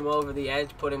 pushes him over the edge,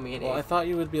 putting me in Well, I eighth. thought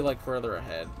you would be like further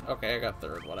ahead. Okay, I got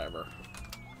third, whatever.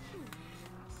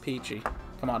 Peachy.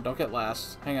 Come on, don't get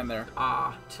last. Hang in there.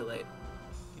 Ah, too late.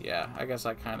 Yeah, I guess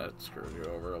I kind of screwed you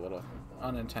over a little.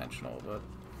 Unintentional, but...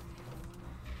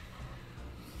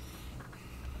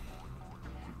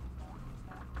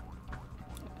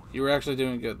 You were actually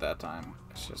doing good that time.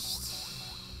 It's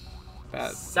just...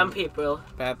 bad. Some people.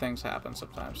 Bad things happen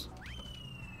sometimes.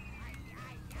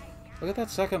 Look at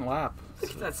that second lap. Look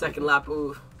at that second lap.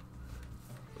 Ooh.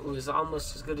 It was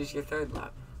almost as good as your third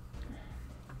lap.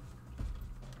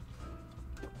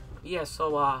 Yeah,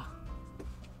 so, I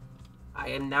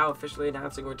am now officially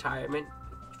announcing retirement.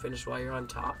 Finish while you're on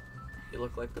top. You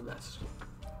look like the best.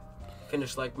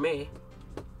 Finish like me,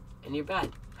 and you're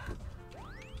bad.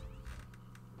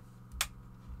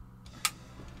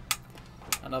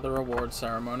 Another award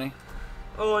ceremony.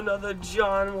 Oh, another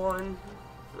John one.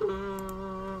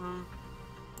 Mm.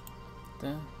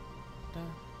 Da, da.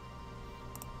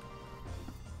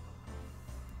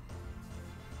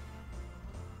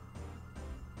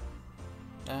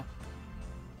 Yeah.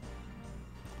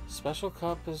 Special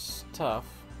Cup is tough.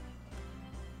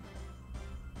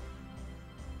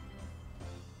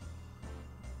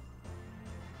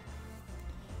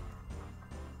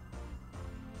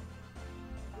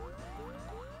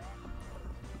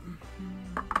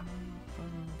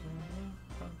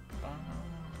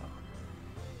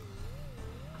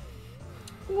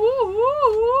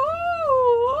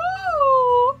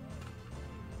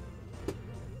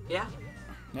 Yeah.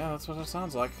 Yeah, that's what it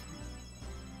sounds like.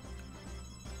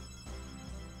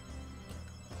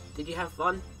 Did you have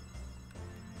fun?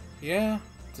 Yeah.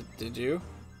 Did you?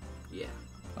 Yeah.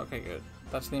 Okay, good.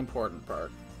 That's the important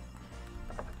part.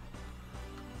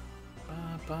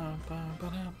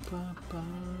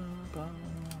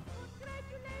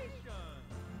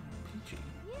 Peachy.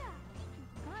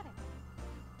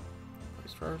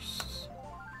 Place first.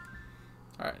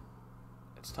 Alright.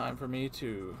 It's time for me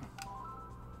to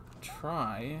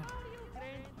try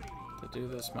to do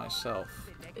this myself.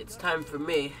 It's time for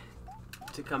me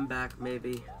to come back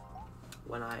maybe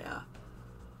when I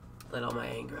let all my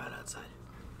anger out outside.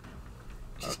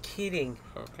 Just kidding.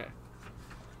 Okay.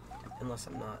 Unless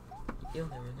I'm not. You'll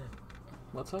never know.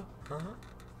 What's up?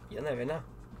 You'll never know.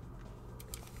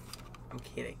 I'm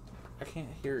kidding. I can't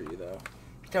hear you, though.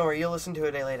 Don't worry, you'll listen to it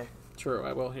a day later. True,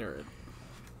 I will hear it.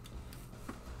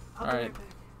 I'll All be right. right back.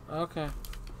 Okay.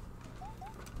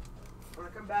 When I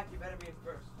come back, you better be in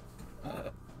first.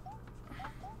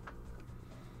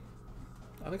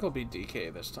 I think I'll be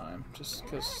DK this time, just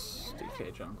because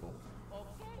DK jungle.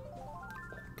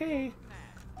 Okay.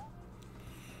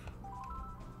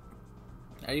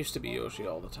 I used to be Yoshi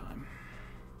all the time.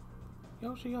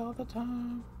 Yoshi all the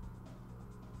time.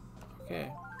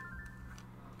 Okay.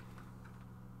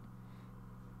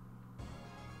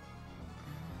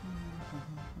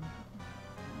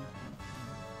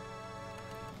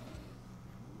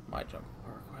 My jungle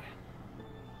parkway.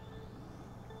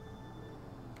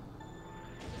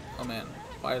 Oh man,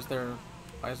 why is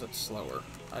it slower?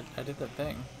 I did that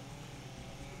thing.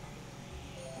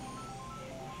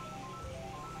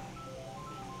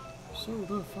 So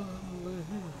the finally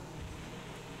here.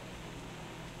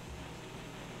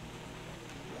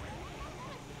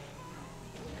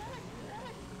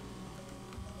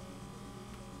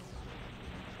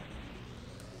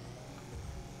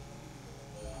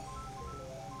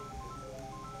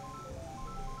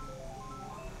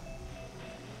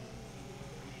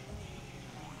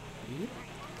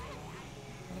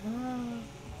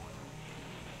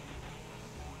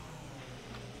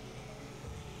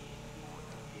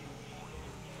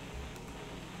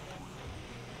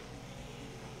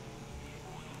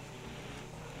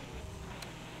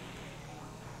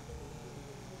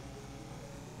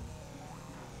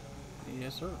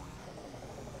 Yes, sir.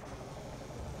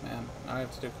 Man, I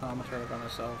have to do commentary by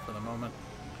myself for the moment.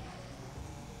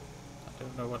 I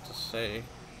don't know what to say.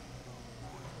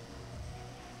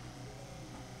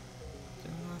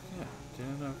 Doing okay.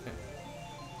 Doing okay.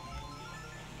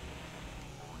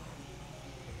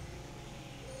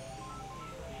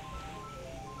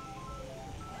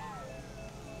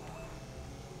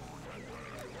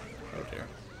 Oh dear.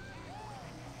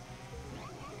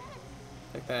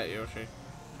 Take that, Yoshi.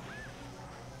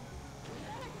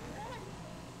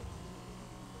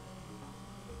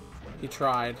 He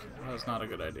tried. That was not a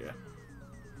good idea.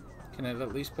 Can it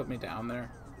at least put me down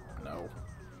there? No.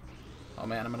 Oh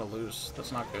man, I'm gonna lose.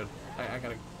 That's not good. I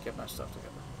gotta get my stuff together.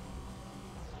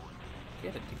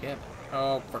 Get it together.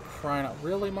 Oh, for crying out.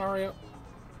 Really, Mario?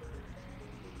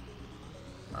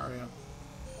 Mario.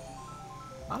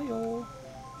 Mario!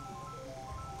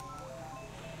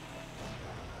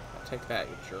 I'll take that,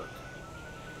 you jerk.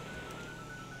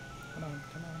 Come on,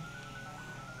 come on.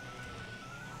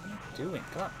 What are you doing?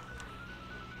 Come on.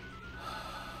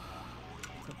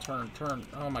 Turn.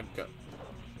 Oh my god.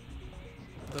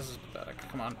 This is pathetic.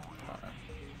 Come on. Come on, man.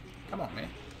 Come on, man.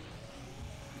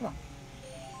 Come on.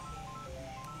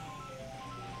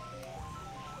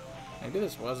 Maybe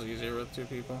this was easier with two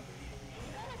people.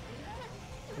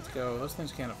 Let's go. Those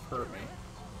things can't have hurt me.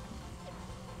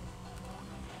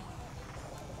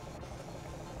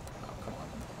 Oh, come on.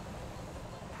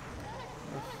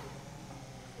 Ugh.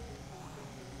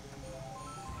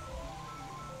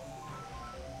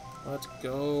 Let's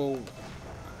go.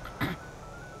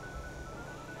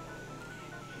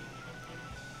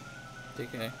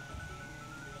 DK.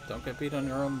 Don't get beat on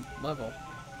your own level.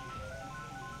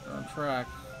 Your own track.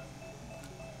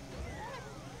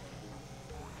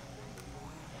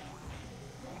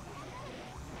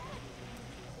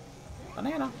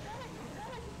 Banana.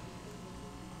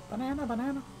 Banana,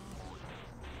 banana.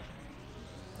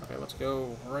 Okay, let's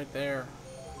go right there.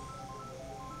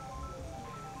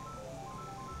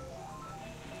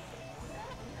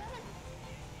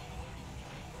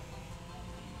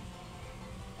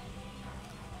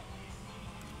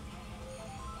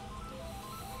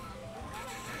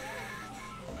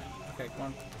 Okay, come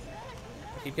on.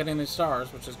 I keep getting these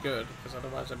stars, which is good, because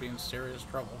otherwise I'd be in serious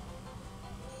trouble.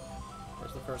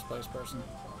 Where's the first place person?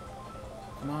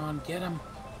 Come on, get him!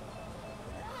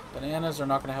 Bananas are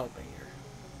not going to help me here.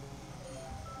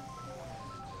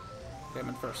 Okay, I'm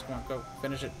in first. Come on, go.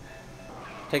 Finish it.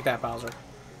 Take that, Bowser.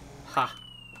 Ha!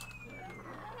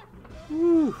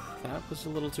 Woo! That was a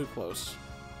little too close.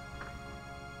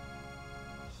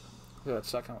 Look at that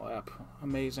second lap.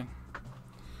 Amazing.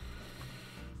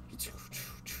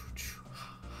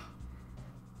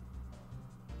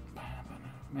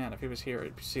 Man, if he was here,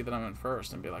 he'd see that I'm in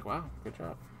first and be like, wow, good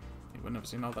job. He wouldn't have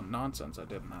seen all the nonsense I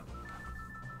did in that.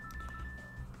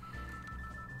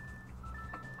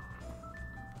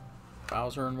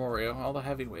 Bowser and Wario, all the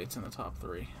heavyweights in the top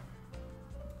three.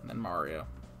 And then Mario.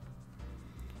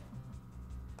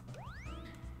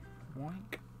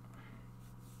 Boink.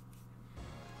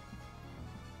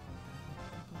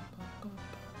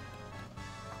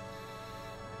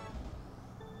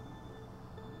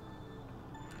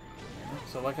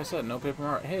 So like I said, no Paper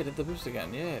Mario. Hey, I did the boost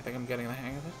again. Yeah, I think I'm getting the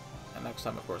hang of it. And next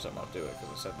time, of course, I won't do it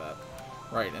because I said that.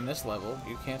 Right, in this level,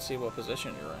 you can't see what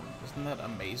position you're in. Isn't that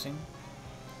amazing?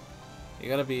 You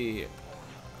gotta be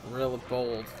real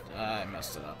bold. I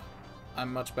messed it up.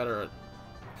 I'm much better at...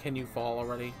 Can you fall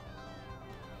already?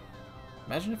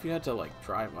 Imagine if you had to, like,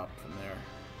 drive up from there.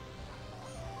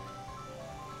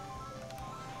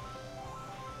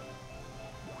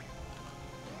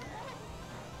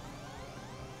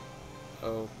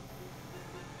 Oh.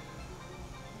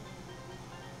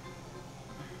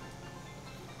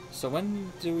 So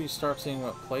when do we start seeing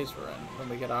what place we're in? When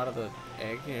we get out of the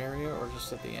egg area or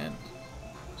just at the end?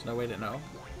 There's no way to know.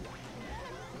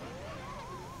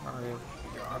 Mario.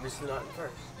 You're obviously not in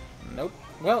first. Nope.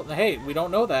 Well, hey, we don't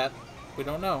know that. We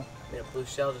don't know. Yeah, blue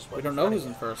shell just went. We don't know who's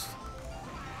in first.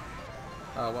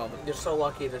 Oh, well. You're so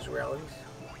lucky there's railings.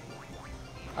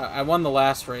 I won the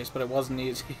last race, but it wasn't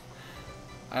easy.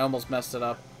 I almost messed it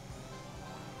up.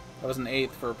 I was in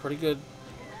 8th for a pretty good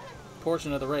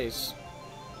portion of the race.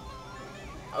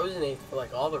 I was in 8th for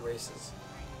like all the races.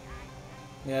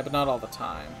 Yeah, but not all the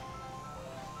time.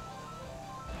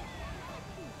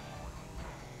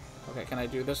 Okay, can I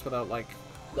do this without, like...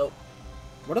 Nope.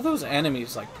 What are those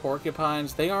enemies, like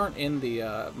porcupines? They aren't in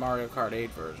the Mario Kart 8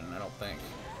 version, I don't think.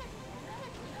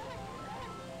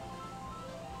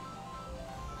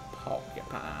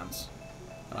 Porcupines.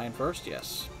 Am I in first?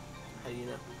 Yes. How do you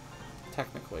know?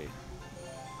 Technically.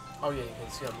 Oh yeah, you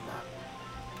can see on the map.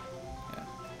 Yeah.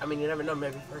 I mean, you never know.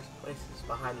 Maybe first place is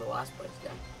behind the last place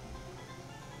guy.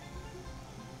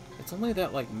 It's only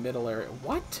that, like, middle area.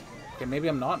 What? Okay, maybe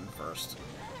I'm not in first.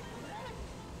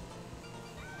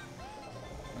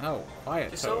 No,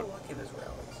 quiet, You're Toad. so lucky there's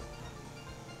railings.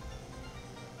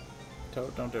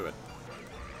 Toad, don't do it.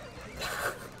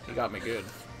 You got me good.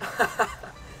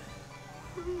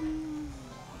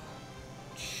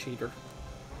 Cheater.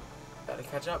 Gotta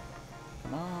catch up.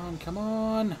 Come on, come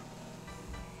on! You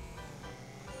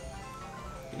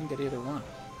didn't get either one.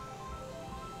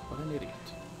 What an idiot.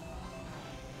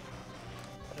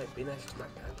 Hey, be nice to my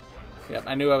guy. Yep,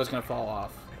 I knew I was gonna fall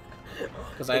off.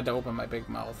 Because I had to open my big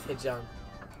mouth. Hey, John.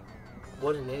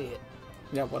 What an idiot.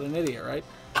 Yeah, what an idiot, right?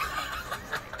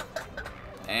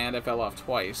 And I fell off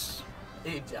twice.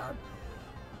 Hey, John.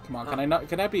 Come on,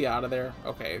 can I be out of there?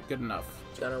 Okay, good enough.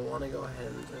 John, I want to go ahead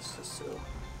and just assume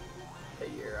that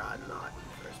you're not in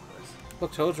first place.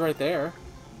 Look, Toad's right there.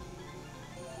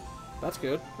 That's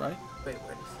good, right? Wait,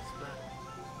 where does this matter?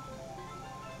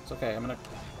 It's okay, I'm gonna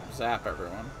zap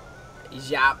everyone.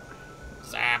 Zap.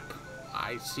 Zap!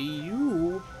 I see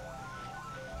you!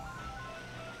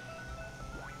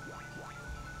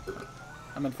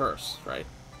 I'm in first, right?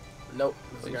 Nope,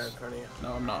 there's a Please. guy in front of you.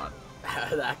 No, I'm not.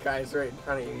 That guy's right in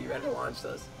front of you. You better launch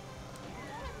this.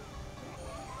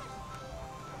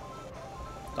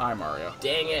 Die, Mario.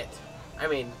 Dang it. I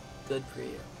mean, good for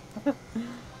you.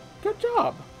 Good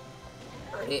job!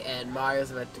 Ready? And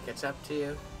Mario's about to catch up to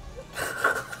you.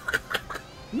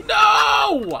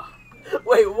 No!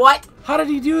 Wait, what? How did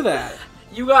he do that?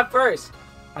 You got first.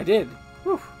 I did.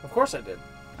 Whew, of course I did.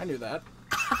 I knew that.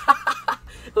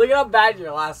 Look at how bad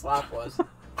your last lap was. It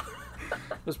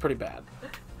was pretty bad.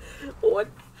 What?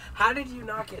 How did you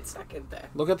not get second there?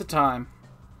 Look at the time.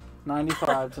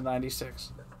 95 to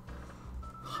 96.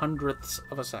 Hundredths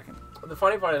of a second. The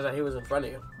funny part is that he was in front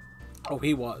of you. Oh,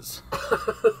 he was.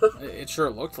 It sure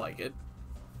looked like it.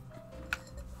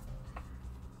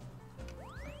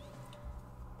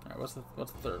 Alright, what's the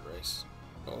third race?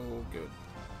 Oh, good.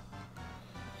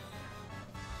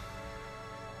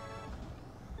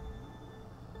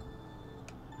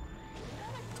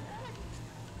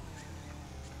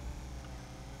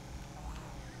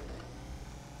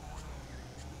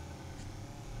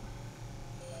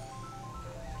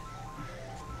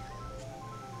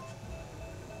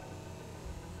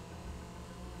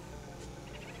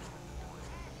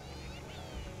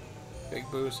 Big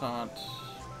boost haunt.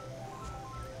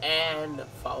 And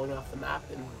falling off the map.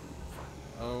 And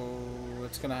Oh,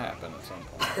 it's gonna happen at some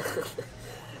point.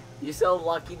 you're so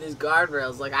lucky there's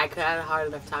guardrails. Like, I could have a hard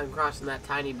enough time crossing that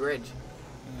tiny bridge.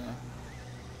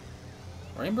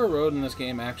 Yeah. Rainbow Road in this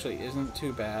game actually isn't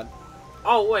too bad.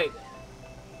 Oh, wait.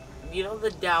 You know the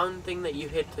down thing that you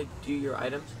hit to do your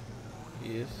items?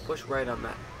 Yes. Push right on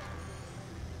that.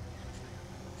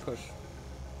 Push.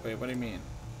 Wait, what do you mean?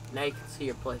 Now you can see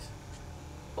your place.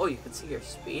 Oh, you can see your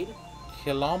speed?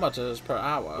 Kilometers per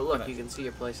hour. But look, you can see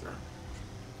your place now.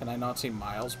 Can I not see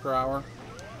miles per hour?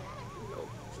 Nope.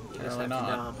 I just Apparently have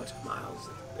not. to know how much miles,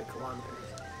 the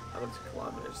kilometers. How much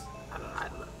kilometers? I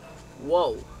don't know.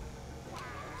 Whoa.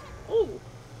 Oh.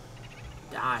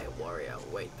 Die, Wario.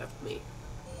 Wait, that's me.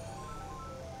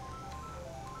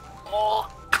 Oh.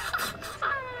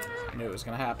 I knew it was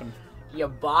gonna happen. You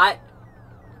bot.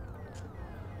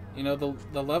 You know,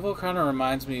 the level kind of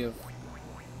reminds me of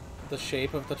the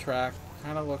shape of the track.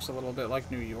 Kind of looks a little bit like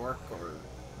New York or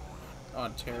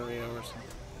Ontario or something.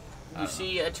 You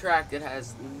see a track that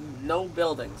has no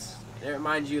buildings. It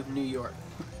reminds you of New York.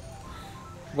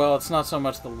 Well, it's not so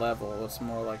much the level. It's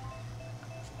more like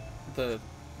the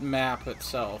map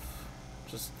itself.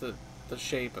 Just the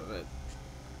shape of it.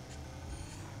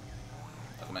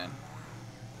 Oh, man.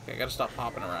 Okay, I gotta stop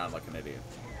hopping around like an idiot.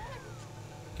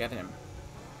 Get him.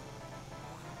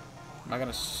 Am I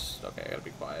gonna... Okay, I gotta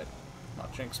be quiet.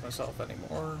 Not jinx myself any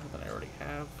more than I already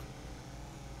have.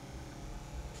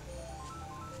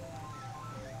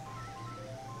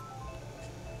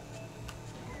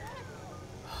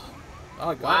 Oh,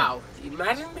 I got Wow.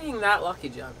 Imagine being that lucky,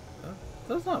 John. him.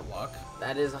 That's not luck.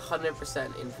 That is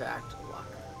 100% in fact luck.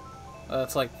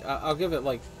 It's like, I'll give it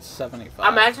like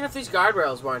 75. Imagine if these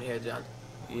guardrails weren't here, John.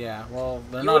 Yeah, well,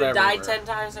 they're You not would have everywhere. died 10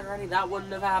 times already. That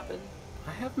wouldn't have happened.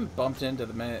 I haven't bumped into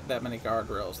that many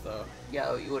guardrails, though.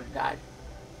 Yo, you would have died.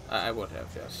 I would have,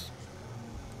 yes.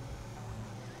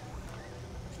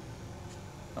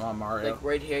 Come on, Mario. Like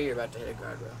right here, you're about to hit a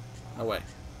guardrail. No way.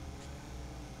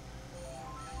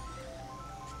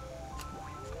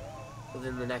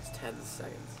 Within the next 10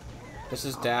 seconds. This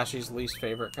is Dashy's least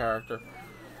favorite character.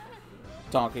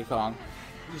 Donkey Kong.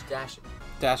 Who's dashing?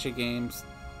 Dashy Games,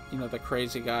 you know, the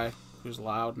crazy guy who's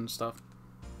loud and stuff.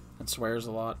 And swears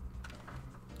a lot.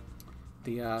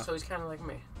 So he's kind of like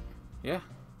me. Yeah.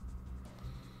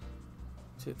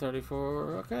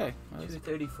 234, okay.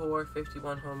 234,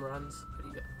 51 home runs.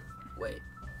 Pretty good. Wait.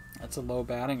 That's a low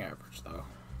batting average, though.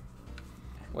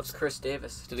 What's Chris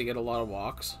Davis? Did he get a lot of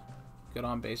walks? Good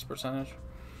on base percentage?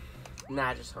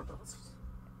 Nah, just home runs.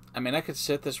 I mean, I could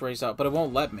sit this race out, but it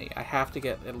won't let me. I have to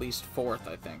get at least 4th,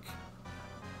 I think.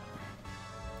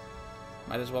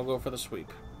 Might as well go for the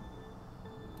sweep.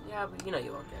 Yeah, but you know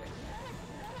you won't get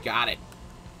it. Got it.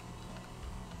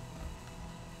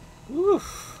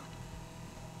 Oof.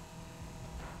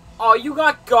 Oh, you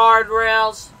got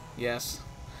guardrails? Yes.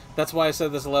 That's why I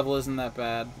said this level isn't that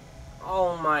bad.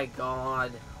 Oh my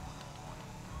god.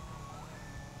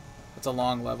 It's a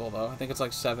long level, though. I think it's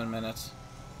like 7 minutes.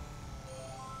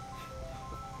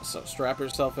 So strap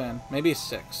yourself in. Maybe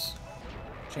 6.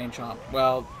 Chain chomp.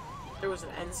 Well, There was an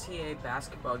NCAA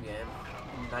basketball game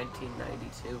in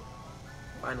 1992.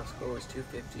 Final score was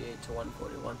 258 to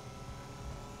 141.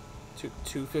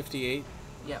 258?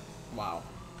 Yep. Wow.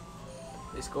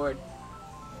 They scored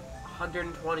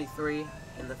 123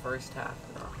 in the first half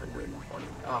and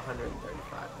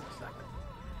 135 in the second.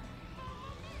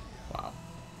 Wow.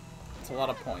 That's a lot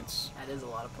of points. That is a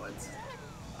lot of points.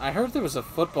 I heard there was a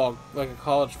football, like a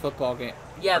college football game.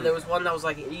 Yeah, there was one that was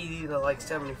like 80 to like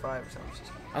 75 or something.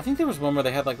 I think there was one where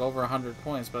they had like over 100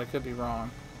 points, but I could be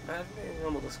wrong. I think they were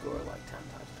able to score like 10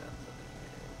 touchdowns.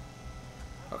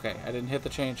 Okay, I didn't hit the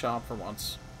chain chomp for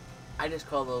once. I just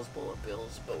call those bullet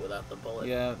bills, but without the bullet.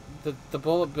 Yeah, the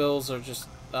bullet bills are just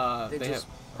they just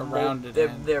have a rounded they're,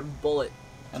 end, they're bullet.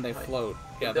 and they like- float.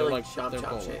 Yeah, they're they're like like chomp they're chomp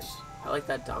bullets. shapes. I like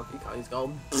that Donkey Kong. He's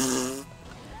going.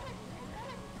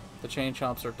 The chain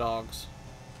chomps are dogs.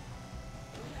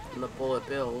 And the bullet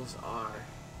bills are.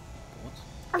 Bullets?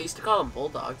 I used to call them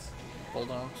bulldogs.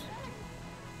 Bulldogs.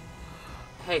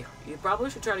 Hey, you probably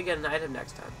should try to get an item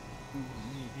next time.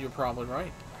 You're probably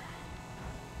right.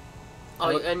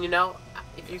 Oh, What? and you know,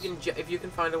 if you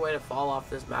can find a way to fall off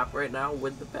this map right now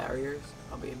with the barriers,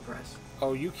 I'll be impressed.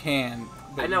 Oh, you can.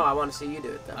 But I know. I want to see you do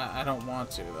it though. I don't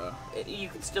want to though. You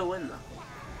can still win though.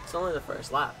 It's only the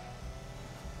first lap.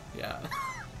 Yeah.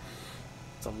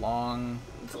 It's a long.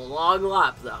 It's a long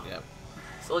lap though. Yep.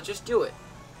 So just do it.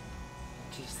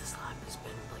 Jeez, this lap has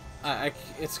been like.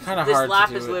 It's kind of This hard lap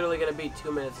to do is it. literally going to be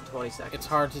 2 minutes and 20 seconds. It's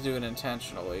hard to do it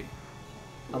intentionally,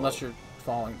 unless you're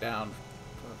falling down.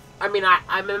 I mean,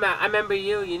 I remember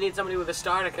you. You need somebody with a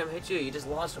star to come hit you. You just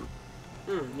lost them.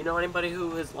 You know anybody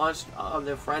who has launched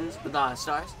their friends with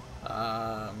stars?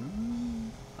 I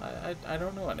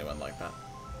don't know anyone like that.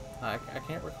 I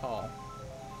can't recall.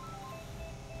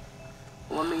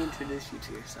 Let me introduce you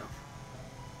to yourself.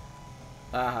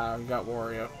 We got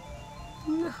Wario.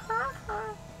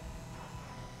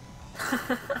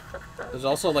 There's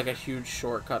also like a huge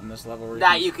shortcut in this level where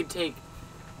That you could take.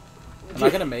 Am I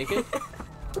gonna make it?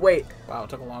 Wait, Wow, it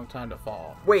took a long time to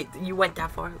fall. you went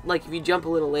that far? Like, if you jump a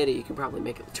little later, you can probably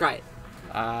make it. Try it.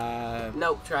 Uh,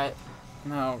 Nope, try it.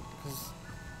 no, because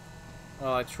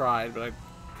Well, I tried, but I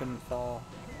couldn't fall.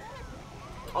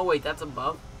 Oh wait, that's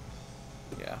above.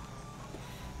 Yeah.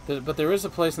 But there is a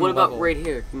place in What the about level. right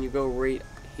here? Can you go right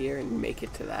here and make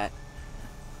it to that?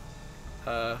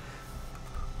 I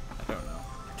don't know.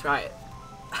 Try it.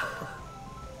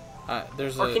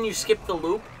 There's Or can you skip the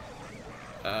loop?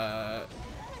 You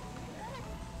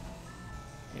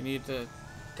need to.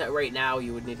 Right now,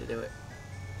 you would need to do it.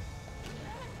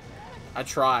 I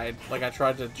tried. Like, I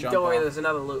tried to jump Don't worry, off. there's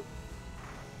another loop.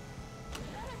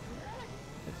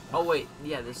 Oh wait,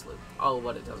 yeah, this loop. Oh,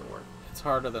 but it doesn't work. It's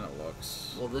harder than it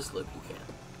looks. Well, this loop you can.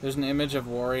 There's an image of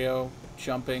Wario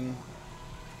jumping,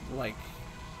 like,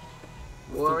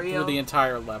 Wario. through the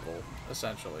entire level,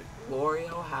 essentially.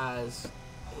 Wario has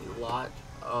a lot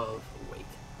of weight.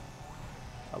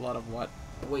 A lot of what?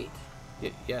 Weight.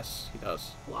 Yes, he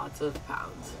does. Lots of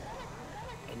pounds.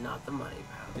 And not the money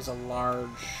pounds. He's a large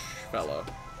fellow.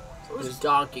 So is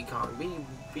Donkey Kong.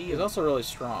 He's also really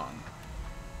strong.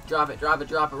 Drop it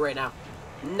right now.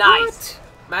 Nice! What?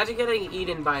 Imagine getting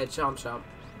eaten by a chomp chomp.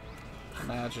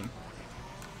 Imagine.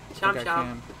 Chomp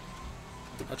chomp.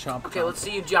 A chomp. Okay, let's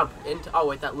see you jump into. Oh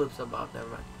wait, that loop's above. Never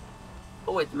mind.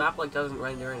 Oh wait, the map like doesn't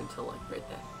render in until like right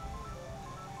there.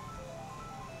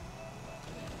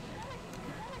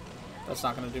 That's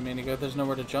not gonna do me any good. There's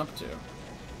nowhere to jump to.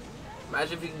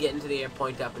 Imagine if you can get into the air,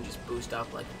 point up, and just boost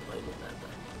up like a plane with that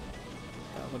thing.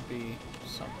 That would be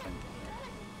something.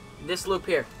 This loop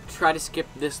here. Try to skip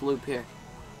this loop here.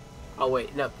 Oh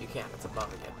wait, nope, you can't. It's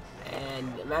above again.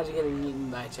 And imagine getting eaten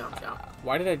by a chomp chomp.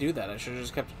 Why did I do that? I should have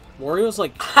just kept. Wario's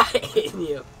like. In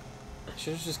you. I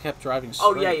should have just kept driving straight.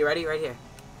 Oh yeah, you ready? Right here.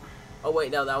 Oh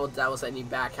wait, no, that was sending you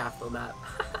back half the map.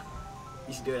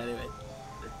 You should do it anyway.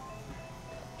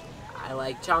 I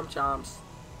like chomp chomps.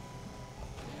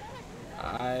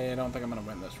 I don't think I'm gonna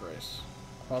win this race.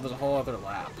 Well, there's a whole other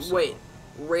lap. So. Wait,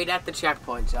 right at the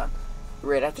checkpoint, John.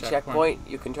 Right at the checkpoint,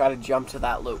 you can try to jump to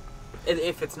that loop.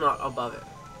 If it's not above it.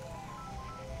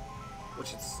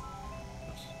 Which it's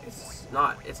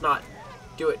not. It's not.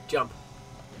 Do it, jump.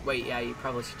 Wait, yeah, you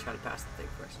probably should try to pass the thing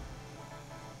first.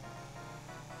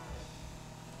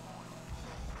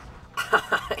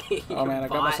 Oh man, I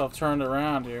got myself turned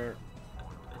around here.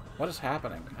 What is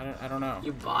happening? I don't know.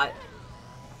 You bot?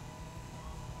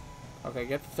 Okay,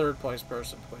 get the third place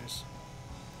person, please.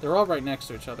 They're all right next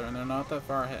to each other, and they're not that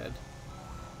far ahead.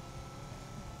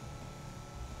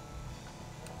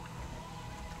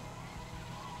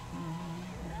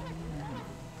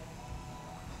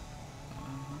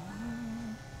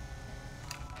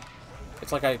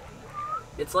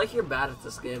 It's like you're bad at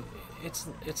this game.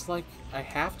 It's like I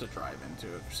have to drive into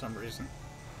it for some reason.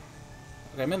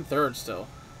 Okay, I'm in third still.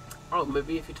 Oh,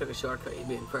 maybe if you took a shortcut, you'd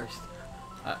be in first.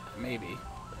 Maybe.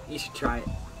 You should try it.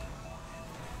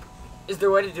 Is there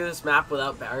a way to do this map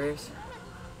without barriers?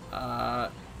 I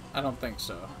don't think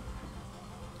so.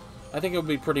 I think it would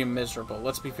be pretty miserable.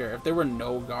 Let's be fair. If there were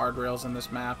no guardrails in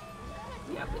this map...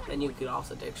 Yeah, but then you could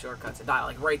also take shortcuts and die,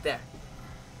 like right there.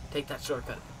 Take that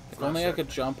shortcut. If only I could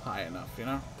jump high enough, you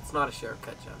know? It's not a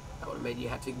shortcut, John. That would have made you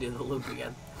have to do the loop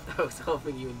again. I was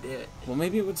hoping you would do it. Well,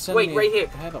 maybe it would send me right here.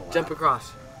 ahead a lap. Jump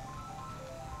across.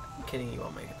 I'm kidding, you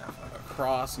won't make it that far.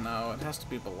 Across? No, it has to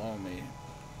be below me.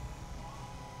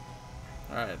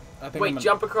 Alright, I think Wait,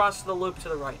 jump across the loop to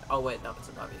the right. Oh, wait, no, it's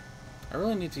above you. I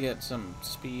really need to get some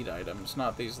speed items,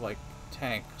 not these, like,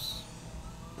 tanks.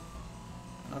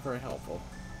 Not very helpful.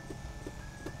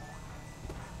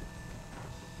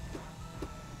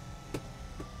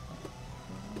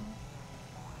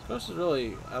 This course is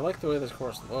really... I like the way this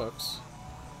course looks.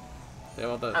 They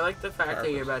have all the I like the fact characters.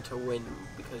 that you're about to win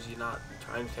because you're not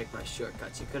trying to take my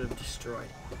shortcuts. You could have destroyed.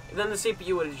 And then the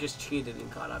CPU would have just cheated and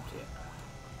caught up to you.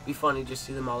 Be funny just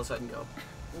see them all of a sudden go,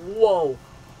 whoa!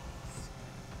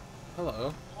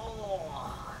 Hello.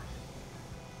 Oh.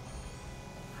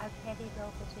 I've headed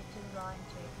over to line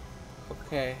 2.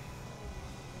 Okay.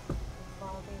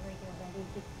 While they ready.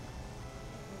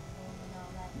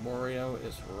 Wario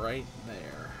is right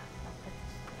there.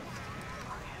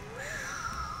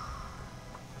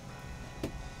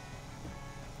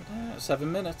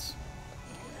 7 minutes.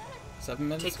 7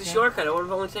 minutes. Take the shortcut. It would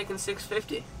have only taken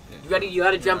 650. You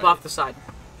gotta jump off the side.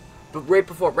 But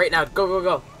right now,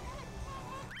 go.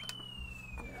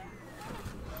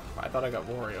 I thought I got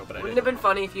Wario, but I Wouldn't it didn't. have been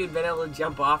funny if you'd been able to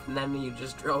jump off and then you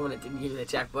just drove and it didn't give you the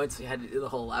checkpoint, so you had to do the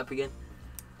whole lap again?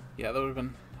 Yeah, that would have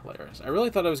been hilarious. I really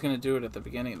thought I was going to do it at the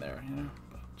beginning there, you know,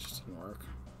 but it just didn't work.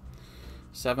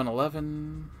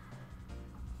 7-Eleven.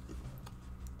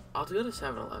 I'll do it at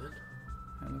 7-Eleven.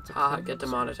 Get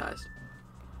demonetized.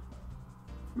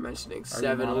 For mentioning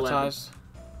 7-Eleven.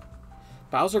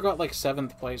 Bowser got like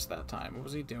 7th place that time. What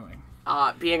was he doing?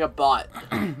 Being a bot.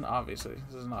 Obviously,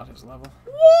 this is not his level.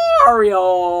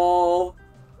 Wario!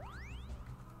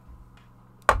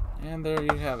 And there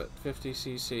you have it.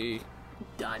 50cc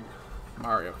Done.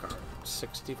 Mario Kart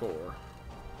 64.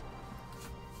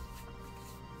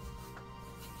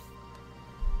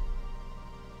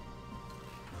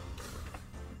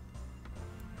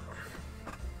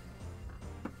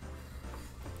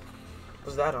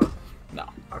 Was that on? No.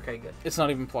 Okay, good. It's not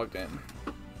even plugged in.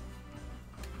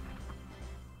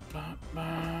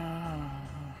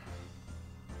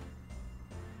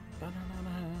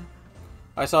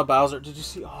 I saw Bowser. Did you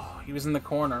see? Oh, he was in the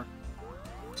corner.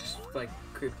 Just like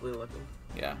creepily looking.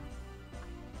 Yeah.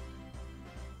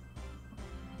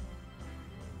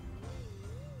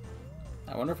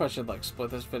 I wonder if I should like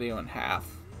split this video in half.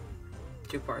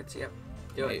 2 parts, yep.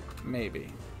 Do it. Maybe.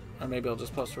 Or maybe I'll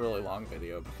just post a really long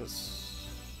video because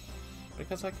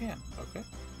I can, okay?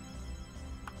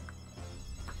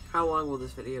 How long will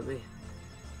this video be?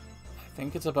 I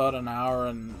think it's about an hour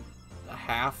and a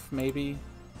half, maybe.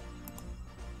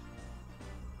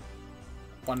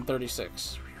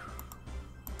 1:36.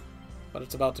 But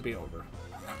it's about to be over.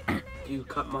 Do you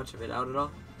cut much of it out at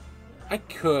all? I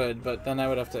could, but then I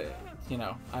would have to, you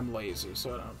know, I'm lazy,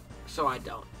 so I don't. So I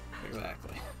don't.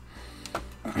 Exactly.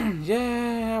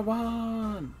 Yeah, I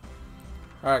won!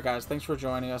 Alright guys, thanks for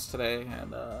joining us today,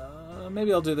 and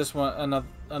maybe I'll do this one,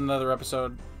 another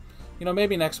episode, you know,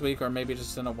 maybe next week, or maybe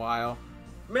just in a while.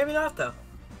 Maybe not, though.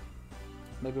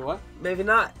 Maybe what? Maybe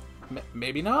not.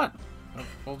 Maybe not.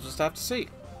 We'll just have to see.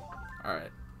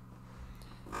 Alright.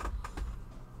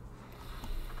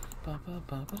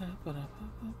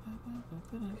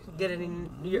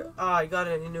 You got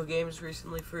any new games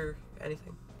recently for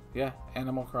anything? Yeah,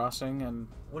 Animal Crossing, and...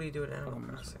 What do you do in Animal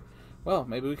Crossing? Well,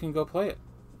 maybe we can go play it.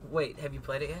 Wait, have you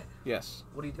played it yet? Yes.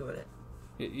 What do you do in it?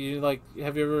 You like,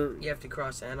 have you ever... You have to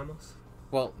cross animals?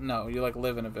 Well, no, you like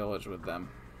live in a village with them.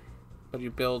 But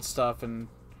you build stuff and...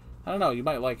 I don't know, you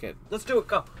might like it. Let's do it,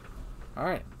 go!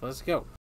 Alright, let's go.